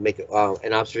 you know, make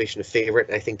an observation a favorite.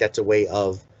 And I think that's a way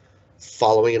of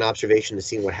following an observation and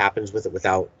seeing what happens with it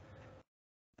without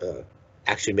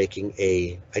actually making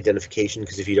a identification,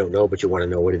 because if you don't know but you want to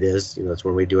know what it is, you know, that's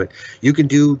one way to do it. You can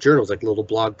do journals, like little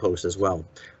blog posts as well.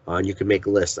 And you can make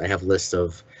lists. I have lists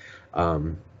of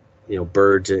you know,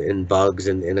 birds and bugs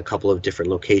in a couple of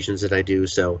different locations that I do.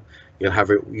 So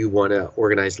however you want to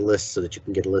organize lists so that you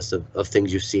can get a list of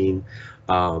things you've seen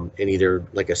in either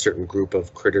like a certain group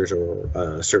of critters or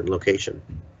a certain location.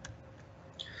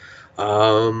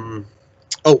 Oh,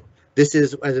 this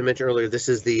is, as I mentioned earlier, this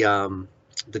is the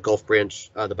Gulf Branch,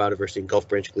 the Biodiversity in Gulf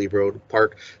Branch Glebe Road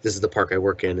Park. This is the park I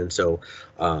work in, and so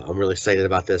I'm really excited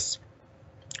about this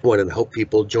one, and I hope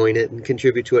people join it and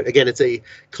contribute to it. Again, it's a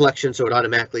collection, so it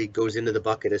automatically goes into the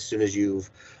bucket as soon as you've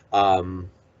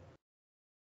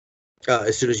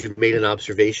made an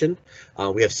observation.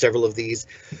 We have several of these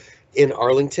in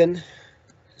Arlington.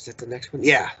 Is that the next one?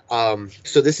 Yeah.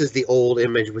 So this is the old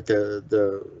image with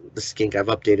the skink. I've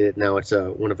updated it now. It's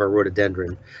one of our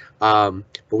rhododendron. But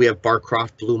we have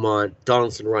Barcroft, Bluemont,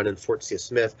 Donaldson Run, and Fort C.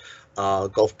 Smith,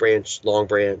 Gulf Branch, Long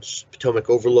Branch, Potomac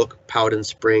Overlook, Powden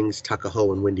Springs,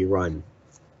 Tuckahoe, and Windy Run.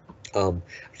 I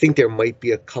think there might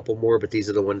be a couple more, but these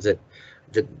are the ones that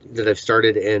I've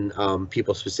started and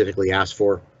people specifically asked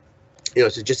for.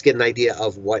 So just get an idea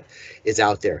of what is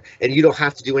out there, and you don't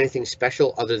have to do anything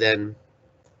special other than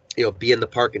be in the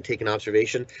park and take an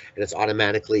observation, and it's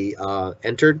automatically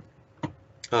entered.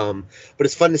 But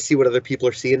it's fun to see what other people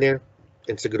are seeing there.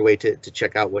 It's a good way to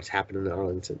check out what's happening in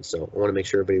Arlington. So I want to make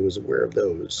sure everybody was aware of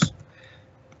those.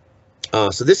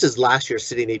 So this is last year's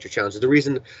City Nature Challenge. The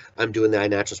reason I'm doing the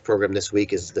iNaturalist program this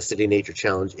week is the City Nature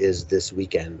Challenge is this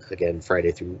weekend, again,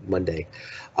 Friday through Monday.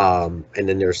 And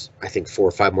then there's, I think, 4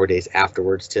 or 5 more days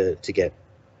afterwards to get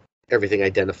everything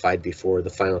identified before the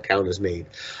final count is made.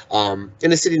 And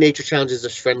the City Nature Challenge is a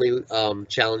friendly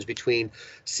challenge between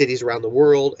cities around the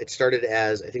world. It started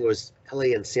as, I think it was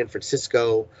LA and San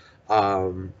Francisco.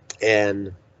 And,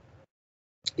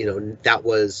 that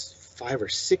was 5 or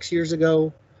 6 years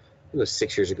ago. It was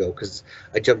 6 years ago because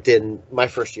I jumped in. My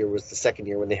first year was the second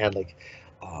year when they had like,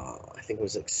 I think it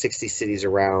was like 60 cities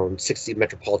around, 60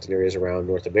 metropolitan areas around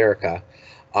North America.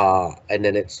 And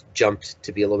then it's jumped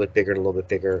to be a little bit bigger and a little bit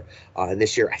bigger. And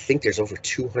this year, I think there's over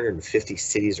 250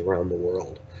 cities around the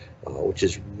world, which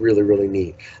is really, really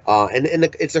neat. And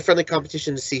it's a friendly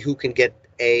competition to see who can get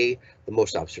A, the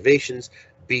most observations,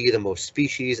 B, the most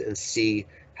species, and C,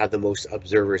 have the most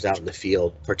observers out in the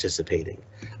field participating.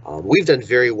 We've done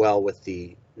very well with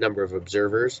the number of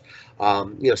observers.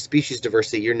 Species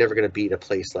diversity, you're never going to beat a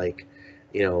place like,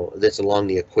 that's along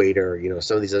the equator.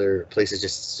 Some of these other places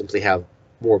just simply have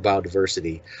more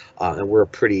biodiversity, and we're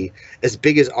pretty, as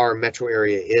big as our metro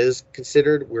area is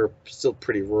considered, we're still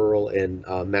pretty rural and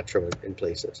metro in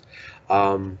places.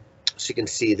 So you can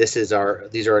see these are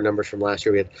our numbers from last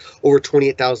year. We had over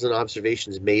 28,000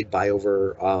 observations made by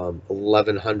over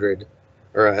 1,100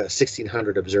 or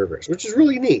 1,600 observers, which is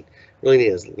really neat. Really neat.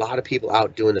 There's a lot of people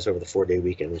out doing this over the 4-day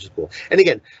weekend, which is cool. And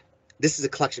again, this is a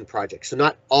collection project, so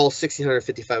not all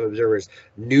 1,655 observers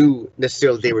knew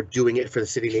necessarily they were doing it for the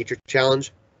City Nature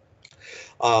Challenge.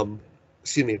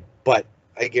 Excuse me, but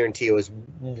I guarantee it was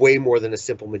way more than a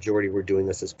simple majority were doing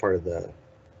this as part of the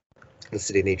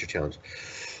City Nature Challenge.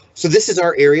 So this is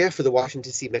our area for the Washington,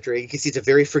 D.C. metro area. You can see it's a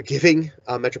very forgiving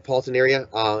metropolitan area,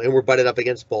 and we're butted up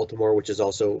against Baltimore, which is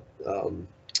also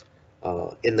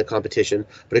in the competition,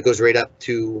 but it goes right up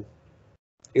to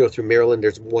through Maryland.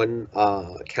 There's one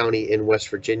county in West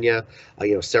Virginia,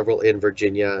 several in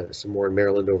Virginia, some more in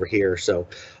Maryland over here. So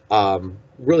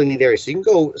really neat area. So you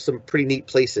can go some pretty neat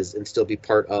places and still be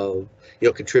part of,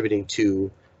 contributing to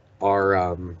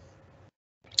our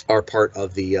part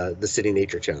of the City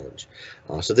Nature Challenge.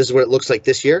 So this is what it looks like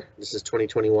this year. This is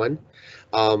 2021.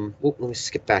 Let me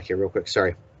skip back here real quick.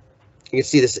 Sorry. You can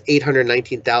see this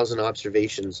 819,000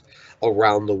 observations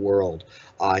around the world.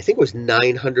 I think it was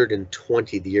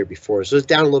 920 the year before, so it's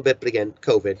down a little bit. But again,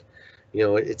 COVID,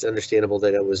 it's understandable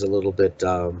that it was a little bit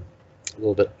down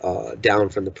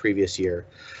from the previous year.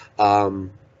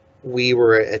 We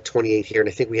were at 28 here, and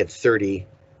I think we had 30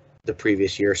 the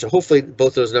previous year. So hopefully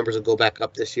both those numbers will go back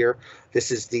up this year.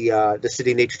 This is the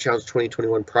City Nature Challenge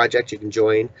 2021 project. You can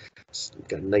join. It's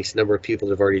got a nice number of people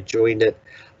that have already joined it.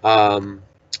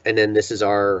 And then this is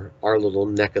our little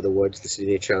neck of the woods, the City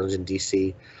Nature Challenge in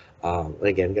DC.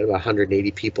 Again, got about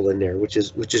 180 people in there, which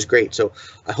is great. So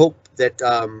I hope that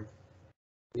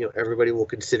everybody will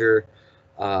consider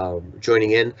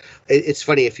joining in. It's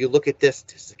funny, if you look at this,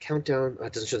 the countdown,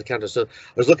 it doesn't show the countdown. So I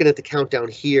was looking at the countdown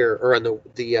here, or on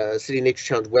the City Nature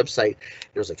Challenge website.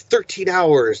 It was like 13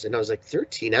 hours, and I was like,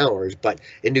 13 hours? But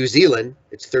in New Zealand,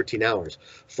 it's 13 hours.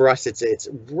 For us, it's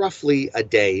roughly a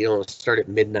day. It'll start at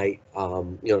midnight,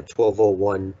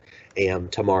 12:01 a.m.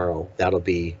 tomorrow. That'll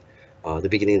be the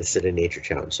beginning of the City Nature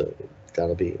Challenge. So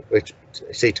that'll be, which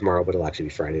I say tomorrow, but it'll actually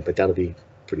be Friday. But that'll be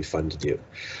pretty fun to do.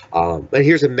 And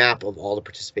here's a map of all the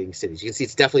participating cities. You can see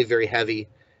it's definitely very heavy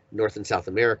North and South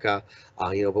America,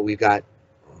 but we've got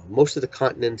most of the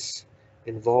continents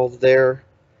involved there.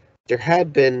 There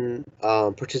had been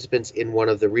participants in one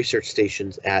of the research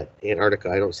stations at Antarctica.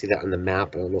 I don't see that on the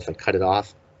map. I don't know if I cut it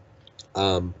off.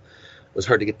 It was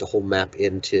hard to get the whole map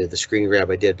into the screen grab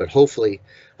I did, but hopefully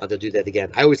they'll do that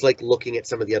again. I always like looking at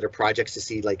some of the other projects to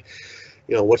see, like,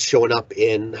 you know, what's showing up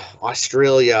in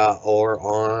Australia or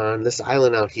on this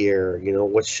island out here. You know,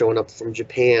 what's showing up from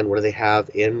Japan. What do they have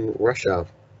in Russia,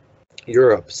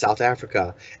 Europe, South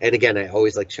Africa? And again, I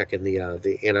always like checking the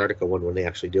Antarctica one when they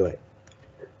actually do it.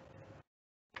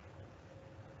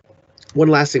 One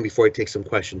last thing before I take some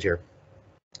questions here.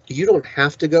 You don't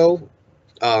have to go.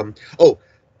 Oh,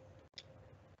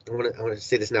 I want to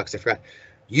say this now because I forgot.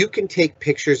 You can take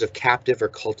pictures of captive or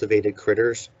cultivated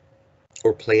critters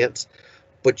or plants,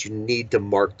 but you need to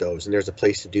mark those, and there's a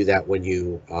place to do that when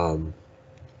you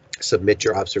submit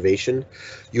your observation.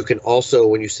 You can also,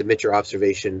 when you submit your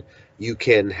observation, you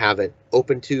can have it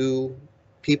open to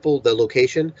people, the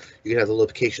location. You can have the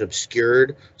location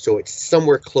obscured, so it's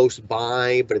somewhere close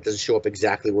by, but it doesn't show up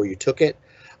exactly where you took it.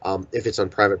 If it's on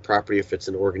private property, if it's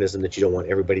an organism that you don't want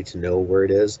everybody to know where it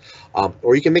is,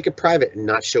 or you can make it private and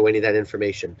not show any of that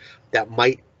information. That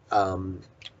might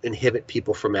inhibit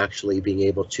people from actually being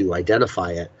able to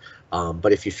identify it.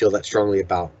 But if you feel that strongly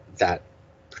about that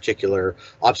particular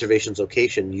observation's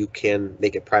location, you can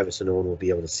make it private so no one will be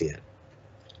able to see it.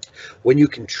 When you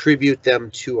contribute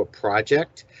them to a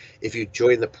project, if you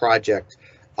join the project,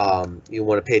 you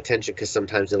want to pay attention because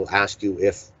sometimes it'll ask you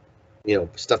if, you know,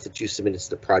 stuff that you submitted to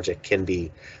the project can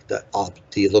be, the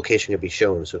location can be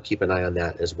shown, so keep an eye on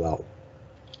that as well.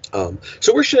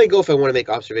 So where should I go if I want to make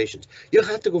observations? You don't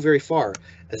have to go very far.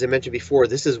 As I mentioned before,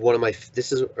 this is one of my,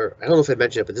 or I don't know if I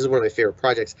mentioned it, but this is one of my favorite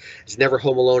projects. It's Never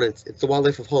Home Alone. It's the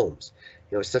wildlife of homes.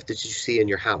 You know, stuff that you see in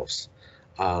your house.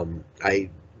 I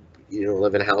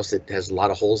live in a house that has a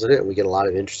lot of holes in it, and we get a lot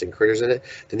of interesting critters in it.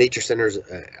 The Nature Center is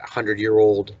a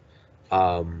 100-year-old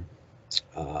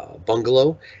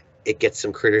bungalow. It gets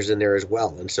some critters in there as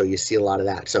well, and so you see a lot of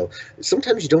that. So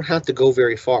sometimes you don't have to go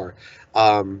very far.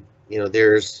 You know,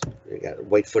 you got a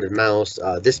white-footed mouse.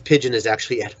 This pigeon is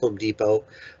actually at Home Depot.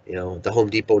 You know, the Home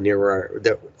Depot near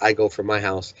where I go from my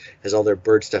house has all their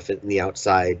bird stuff in the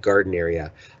outside garden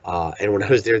area. And when I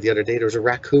was there the other day, there was a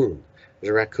raccoon.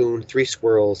 There's a raccoon, 3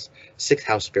 squirrels, 6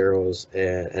 house sparrows,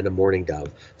 and a mourning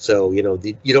dove. So, you know,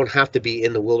 you don't have to be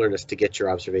in the wilderness to get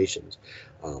your observations.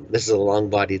 This is a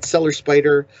long-bodied cellar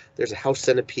spider. There's a house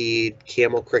centipede,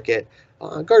 camel cricket,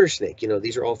 garter snake. You know,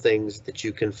 these are all things that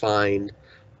you can find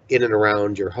in and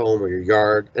around your home or your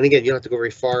yard. And again, you don't have to go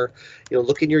very far. You know,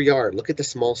 look in your yard. Look at the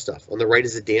small stuff. On the right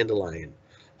is a dandelion.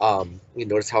 You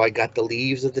notice how I got the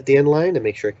leaves of the dandelion to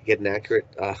make sure I could get an accurate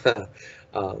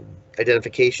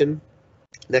identification.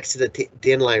 Next to the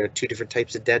dandelion are 2 different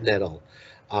types of dead nettle.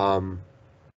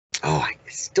 I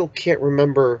still can't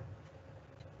remember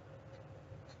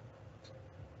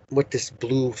what this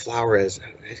blue flower is.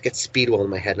 It gets speedwell in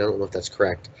my head, and I don't know if that's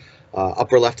correct.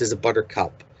 Upper left is a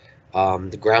buttercup.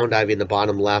 The ground ivy in the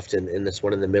bottom left, and this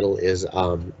one in the middle is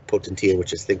potentilla,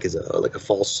 which I think is like a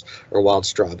false or wild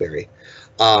strawberry.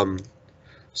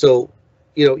 So,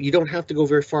 you know, you don't have to go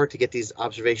very far to get these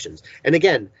observations. And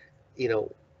again, you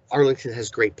know, Arlington has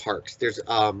great parks. There's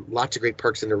lots of great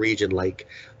parks in the region, like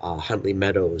Huntley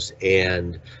Meadows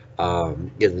and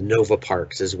the Nova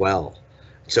Parks as well.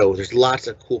 So there's lots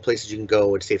of cool places you can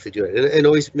go and safely do it. And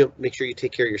always make sure you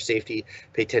take care of your safety,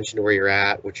 pay attention to where you're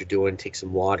at, what you're doing, take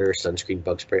some water, sunscreen,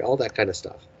 bug spray, all that kind of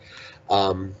stuff.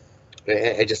 I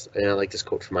like this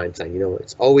quote from Einstein, you know,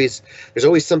 there's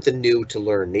always something new to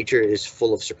learn. Nature is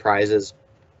full of surprises,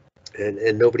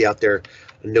 and nobody out there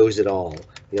knows it all.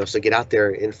 You know, so get out there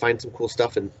and find some cool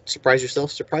stuff and surprise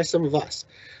yourself, surprise some of us.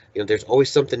 You know, there's always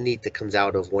something neat that comes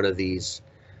out of one of these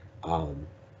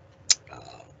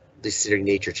city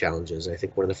nature challenges. I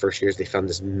think one of the first years they found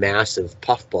this massive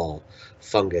puffball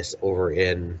fungus over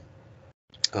in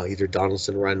either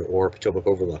Donaldson Run or Potomac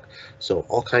Overlook. So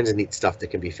all kinds of neat stuff that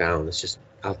can be found. It's just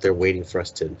out there waiting for us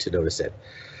to notice it.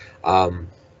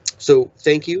 So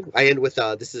thank you. I end with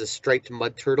this is a striped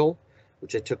mud turtle,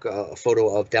 which I took a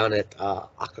photo of down at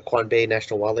Occoquan Bay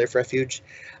National Wildlife Refuge.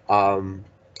 And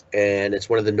it's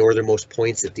one of the northernmost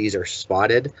points that these are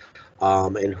spotted.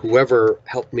 And whoever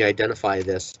helped me identify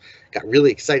this got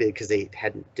really excited because they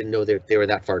didn't know they were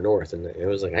that far north. And it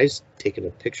was like, I just taken a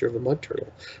picture of a mud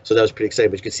turtle. So that was pretty exciting.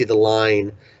 But you can see the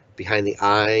line behind the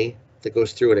eye that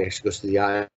goes through, and it actually goes through the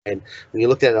eye. And when you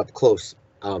looked at it up close,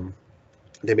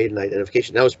 they made an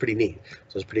identification. That was pretty neat.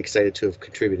 So I was pretty excited to have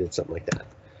contributed something like that.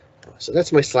 So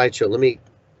that's my slideshow. Let me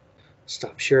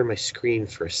stop sharing my screen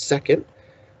for a second,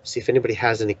 see if anybody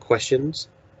has any questions.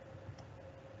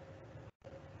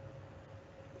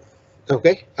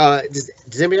 Okay.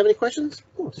 Does anybody have any questions?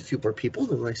 Oh, there's a few more people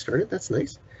than when I started. That's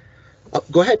nice.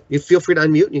 Go ahead. You feel free to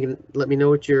unmute. And you can let me know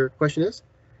what your question is.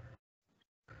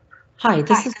 Hi,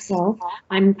 this is Paul.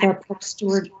 I'm the park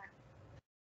steward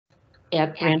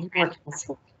at Brandywine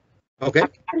Castle. Okay. Are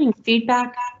you getting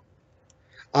feedback?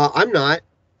 I'm not.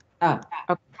 Oh,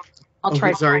 okay. I'll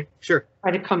try. Sorry. Sure.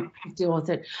 Try to come deal with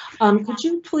it. Could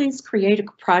you please create a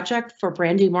project for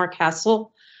Brandywine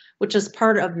Castle, which is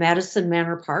part of Madison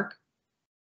Manor Park?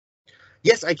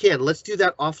 Yes, I can. Let's do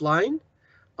that offline.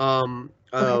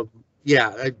 Okay.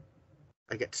 Yeah,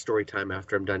 I get story time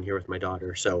after I'm done here with my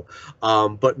daughter. So,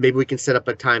 but maybe we can set up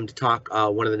a time to talk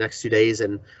one of the next 2 days,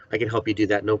 and I can help you do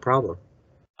that. No problem.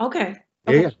 Okay.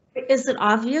 Yeah. Is it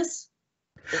obvious?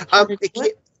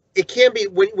 It can be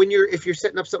if you're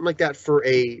setting up something like that for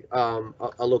a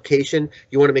location,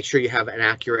 you want to make sure you have an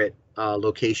accurate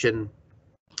location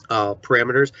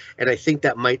parameters, and I think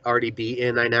that might already be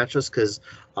in iNaturalist because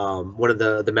one of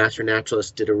the master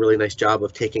naturalists did a really nice job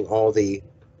of taking all the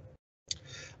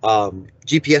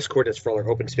GPS coordinates for all our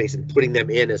open space and putting them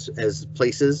in as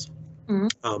places.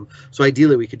 Mm-hmm. So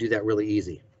ideally we could do that really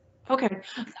easy. Okay.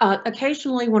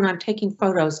 Occasionally when I'm taking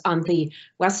photos on the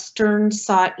western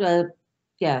side,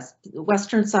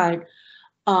 western side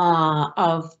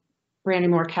of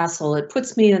Brandywine Castle, it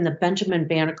puts me in the Benjamin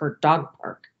Banneker Dog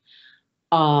Park,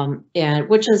 and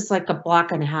which is like a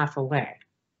block and a half away.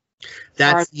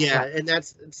 And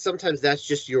that's sometimes that's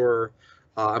just your.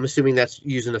 I'm assuming that's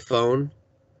using a phone.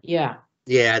 Yeah.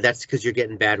 Yeah, that's because you're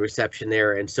getting bad reception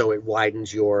there, and so it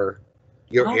widens your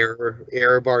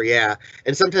error bar. Yeah,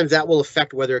 and sometimes that will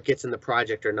affect whether it gets in the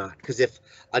project or not. Because if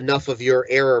enough of your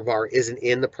error bar isn't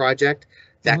in the project,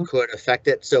 that mm-hmm. could affect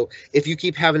it. So if you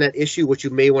keep having that issue, what you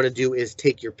may want to do is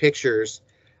take your pictures,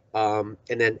 and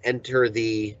then enter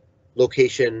the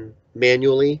location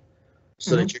manually,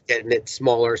 so mm-hmm. that you're getting it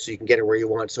smaller, so you can get it where you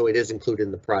want. So it is included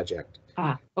in the project.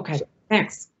 Okay. So,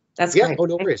 thanks. That's great. Oh,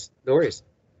 no worries. No worries.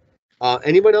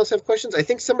 Anyone else have questions? I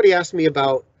think somebody asked me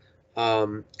about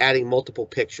adding multiple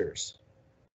pictures.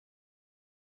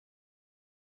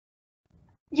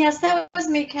 Yes, that was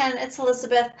me, Ken. It's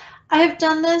Elizabeth. I have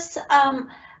done this.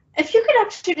 If you could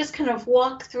actually just kind of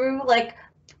walk through, like,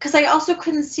 because I also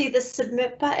couldn't see the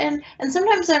submit button, and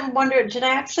sometimes I'm wondering, did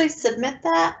I actually submit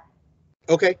that?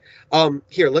 Okay.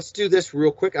 Here, let's do this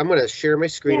real quick. I'm going to share my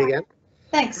screen again.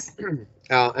 Thanks. And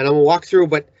I'm going to walk through,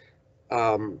 but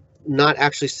not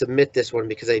actually submit this one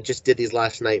because I just did these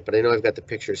last night, but I know I've got the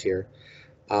pictures here.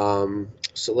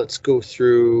 So let's go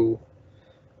through.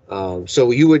 So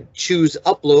you would choose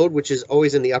upload, which is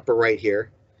always in the upper right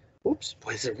here. Oops,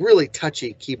 boy, it's a really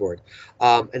touchy keyboard.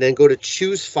 And then go to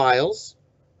choose files.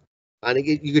 And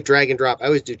you could drag and drop. I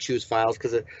always do choose files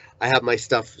because I have my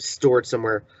stuff stored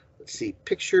somewhere. Let's see,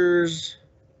 pictures.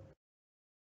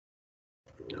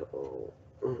 No,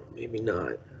 maybe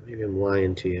not. Maybe I'm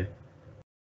lying to you.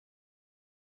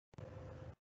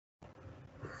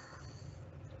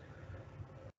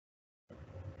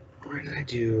 Where did I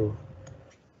do?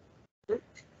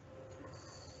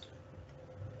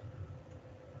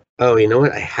 Oh, you know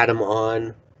what? I had them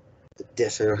on the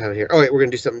disc. I don't have it here. All right, we're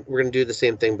gonna do something. We're gonna do the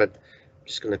same thing, but I'm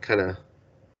just gonna kind of.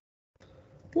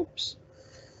 Whoops.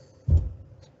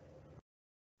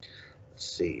 Let's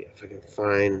see if I can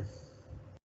find.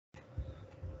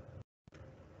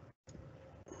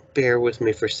 Bear with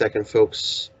me for a second,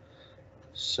 folks.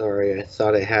 Sorry, I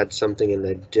thought I had something and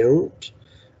I don't.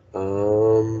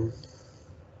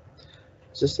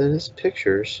 Is this in his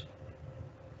pictures?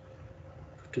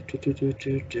 We're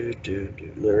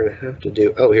gonna have to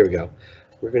do. Oh, here we go.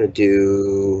 We're gonna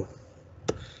do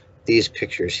these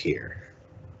pictures here.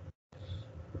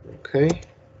 Okay.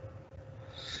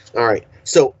 All right.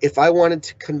 So if I wanted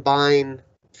to combine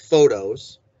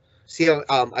photos, see how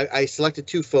I selected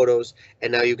 2 photos,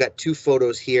 and now you've got 2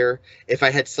 photos here. If I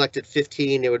had selected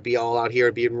 15, it would be all out here.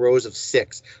 It'd be in rows of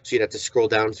 6, so you'd have to scroll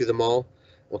down through them all.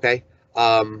 Okay.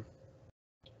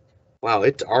 Wow,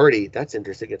 that's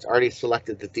interesting. It's already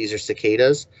selected that these are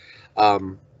cicadas.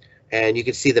 And you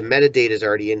can see the metadata is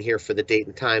already in here for the date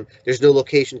and time. There's no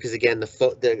location because, again,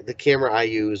 the camera I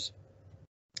use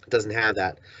doesn't have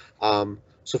that.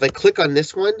 So if I click on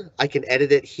this one, I can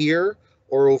edit it here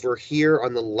or over here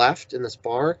on the left in this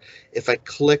bar. If I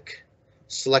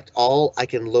select all, I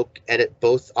can edit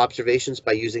both observations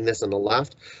by using this on the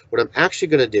left. What I'm actually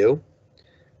going to do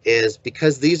is,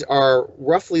 because these are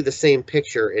roughly the same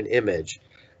picture and image,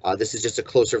 this is just a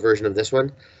closer version of this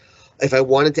one. If I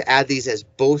wanted to add these as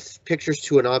both pictures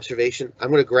to an observation, I'm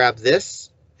going to grab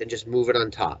this and just move it on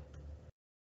top.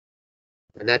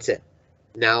 And that's it.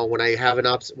 Now, when I have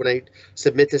when I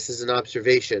submit this as an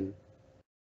observation,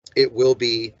 it will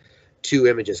be 2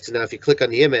 images. Because now if you click on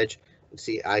the image,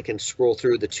 see, I can scroll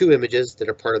through the 2 images that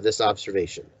are part of this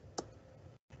observation.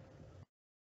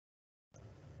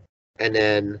 And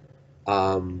then,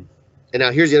 and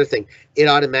now here's the other thing. It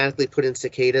automatically put in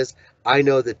cicadas. I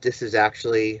know that this is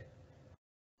actually,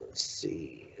 let's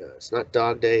see, it's not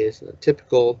dog day, it's not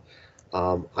typical.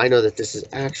 I know that this is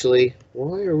actually,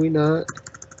 why are we not?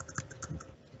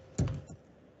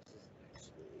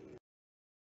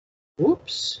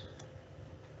 Whoops.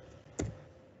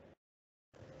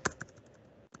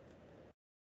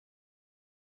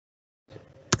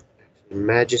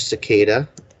 Magis cicada,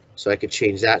 so I could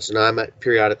change that. So now I'm at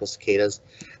periodical cicadas,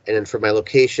 and then for my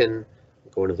location,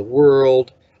 I'm going to the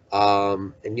world,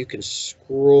 and you can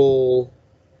scroll.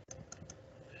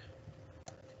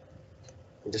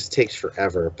 This takes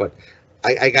forever, but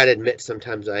I gotta admit,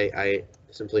 sometimes I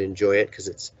simply enjoy it because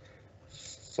it's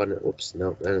fun. Oops,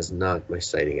 no, that is not my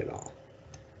sighting at all.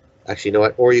 Actually, you know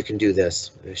what? Or you can do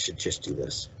this. I should just do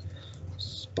this.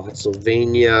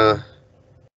 Spotsylvania.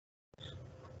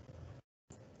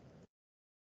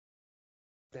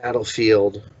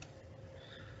 Battlefield.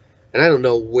 And I don't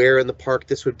know where in the park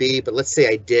this would be, but let's say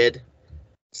I did.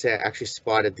 Say I actually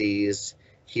spotted these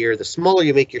here. The smaller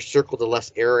you make your circle, the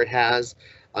less error it has.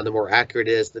 The more accurate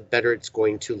it is, the better it's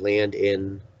going to land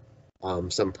in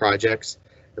some projects.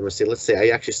 And let's say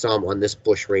I actually saw them on this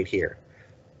bush right here.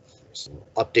 So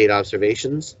update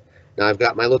observations. Now I've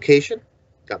got my location,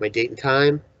 got my date and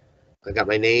time, I got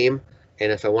my name,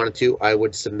 and if I wanted to, I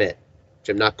would submit, which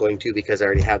I'm not going to because I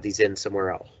already have these in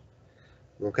somewhere else.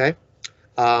 Okay.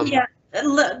 Yeah,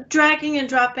 dragging and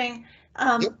dropping.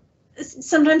 Yep.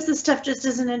 Sometimes this stuff just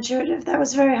isn't intuitive. That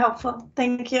was very helpful.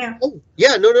 Thank you. Oh,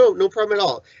 yeah, no problem at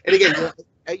all. And again,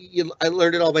 I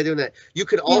learned it all by doing that. You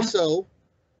could also,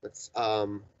 let's,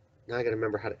 now I gotta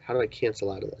remember how do I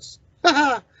cancel out of this?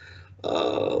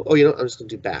 Oh, you know, I'm just gonna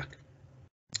do back.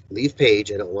 Leave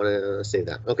page, I don't wanna save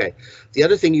that. Okay, the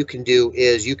other thing you can do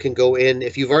is you can go in,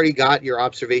 if you've already got your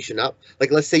observation up, like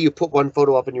let's say you put one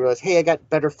photo up and you realize, hey, I got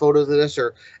better photos of this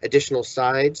or additional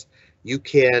sides, you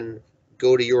can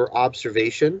go to your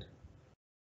observation.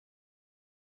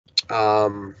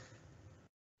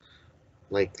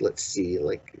 Like, let's see,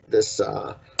 like this,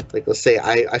 like let's say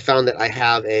I found that I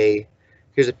have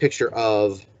here's a picture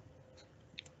of,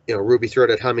 you know,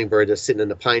 ruby-throated hummingbird that's sitting in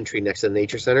the pine tree next to the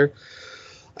nature center.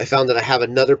 I found that I have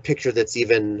another picture that's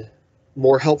even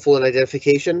more helpful in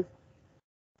identification.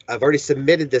 I've already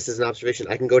submitted this as an observation.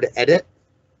 I can go to edit.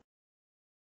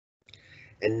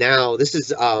 And now this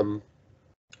is,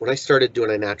 when I started doing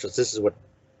iNaturalist, this is what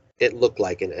it looked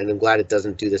like, and I'm glad it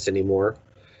doesn't do this anymore.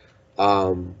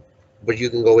 But you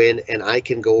can go in and I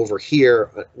can go over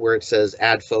here where it says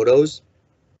add photos,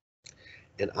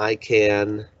 and I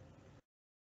can,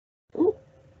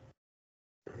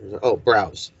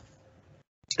 browse,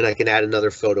 and I can add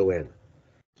another photo in.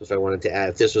 So if I wanted to add,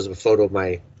 if this was a photo of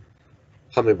my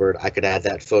hummingbird, I could add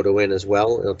that photo in as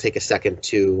well. It'll take a second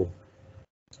to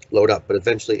load up, but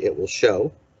eventually it will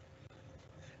show.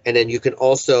 And then you can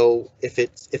also, if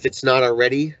it's not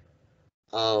already,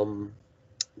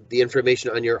 the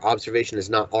information on your observation is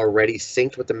not already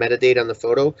synced with the metadata on the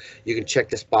photo, you can check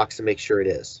this box to make sure it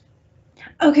is.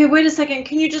 Okay, wait a second.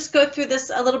 Can you just go through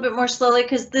this a little bit more slowly?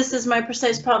 Because this is my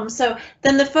precise problem. So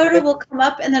then the photo will come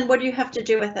up, and then what do you have to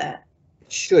do with it?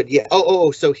 It should, yeah.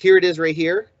 Oh, so here it is right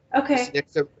here. Okay.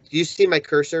 Next to, do you see my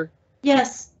cursor?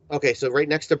 Yes. Okay, so right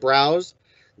next to browse,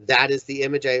 that is the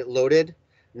image I loaded.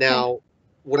 Now,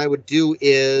 what I would do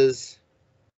is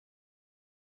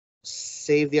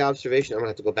save the observation. I'm gonna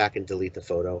have to go back and delete the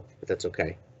photo, but that's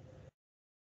okay.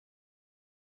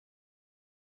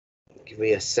 Give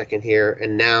me a second here,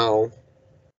 and now,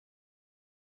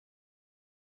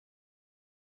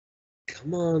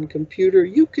 come on, computer,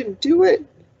 you can do it.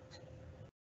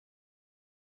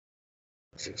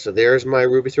 So there's my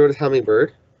ruby-throated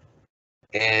hummingbird,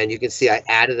 and you can see I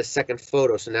added a second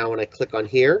photo. So now when I click on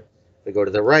here, I go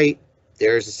to the right,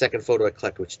 there's the second photo I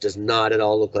clicked, which does not at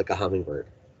all look like a hummingbird.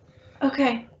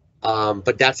 Okay.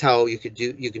 But that's how you can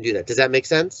do that. Does that make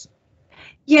sense?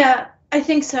 Yeah, I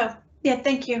think so. Yeah,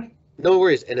 thank you. No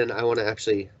worries. And then I want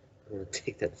to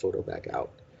take that photo back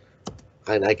out,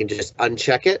 and I can just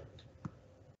uncheck it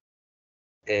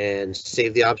and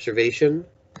save the observation.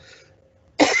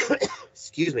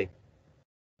 Excuse me.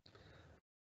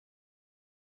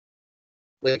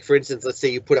 Like, for instance, let's say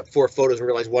you put up 4 photos and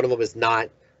realize one of them is not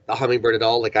a hummingbird at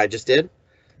all, like I just did.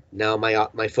 Now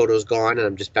my photo's gone, and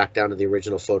I'm just back down to the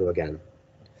original photo again.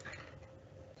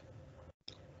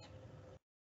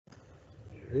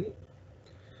 All right.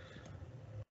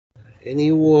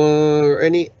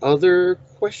 Any other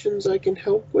questions I can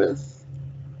help with?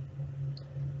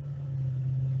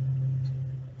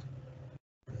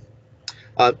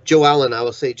 Joe Allen, I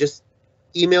will say, just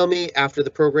email me after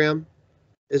the program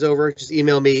is over. Just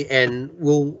email me and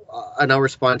I'll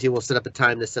respond to you. We'll set up a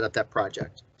time to set up that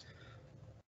project.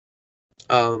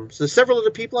 So several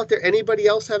other people out there. Anybody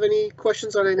else have any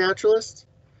questions on iNaturalist?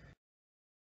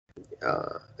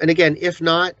 And again, if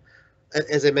not,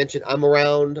 as I mentioned, I'm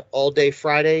around all day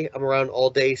Friday. I'm around all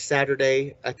day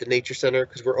Saturday at the Nature Center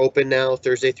because we're open now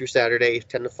Thursday through Saturday,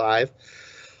 10 to 5.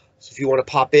 So if you want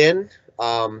to pop in,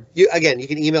 you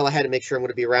can email ahead and make sure I'm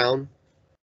going to be around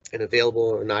and available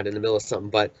or not in the middle of something.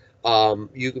 But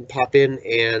you can pop in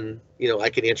and, I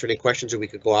can answer any questions, or we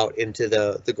could go out into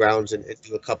the grounds and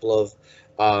do a couple of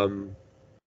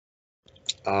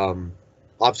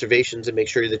observations and make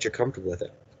sure that you're comfortable with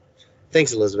it.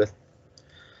 Thanks, Elizabeth.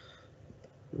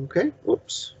 Okay,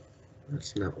 whoops.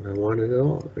 That's not what I wanted at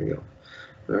all. There we go.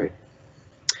 All right.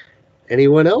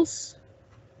 Anyone else?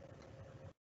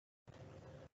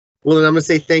 Well, then I'm going to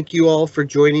say thank you all for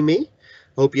joining me.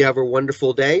 Hope you have a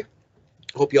wonderful day.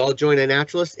 Hope you all join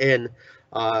iNaturalist and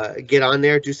get on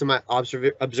there, do some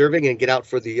observing, and get out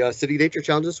for the City Nature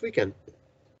Challenge this weekend.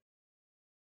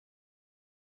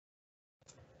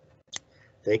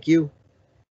 Thank you.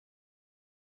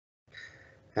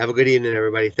 Have a good evening,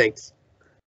 everybody. Thanks.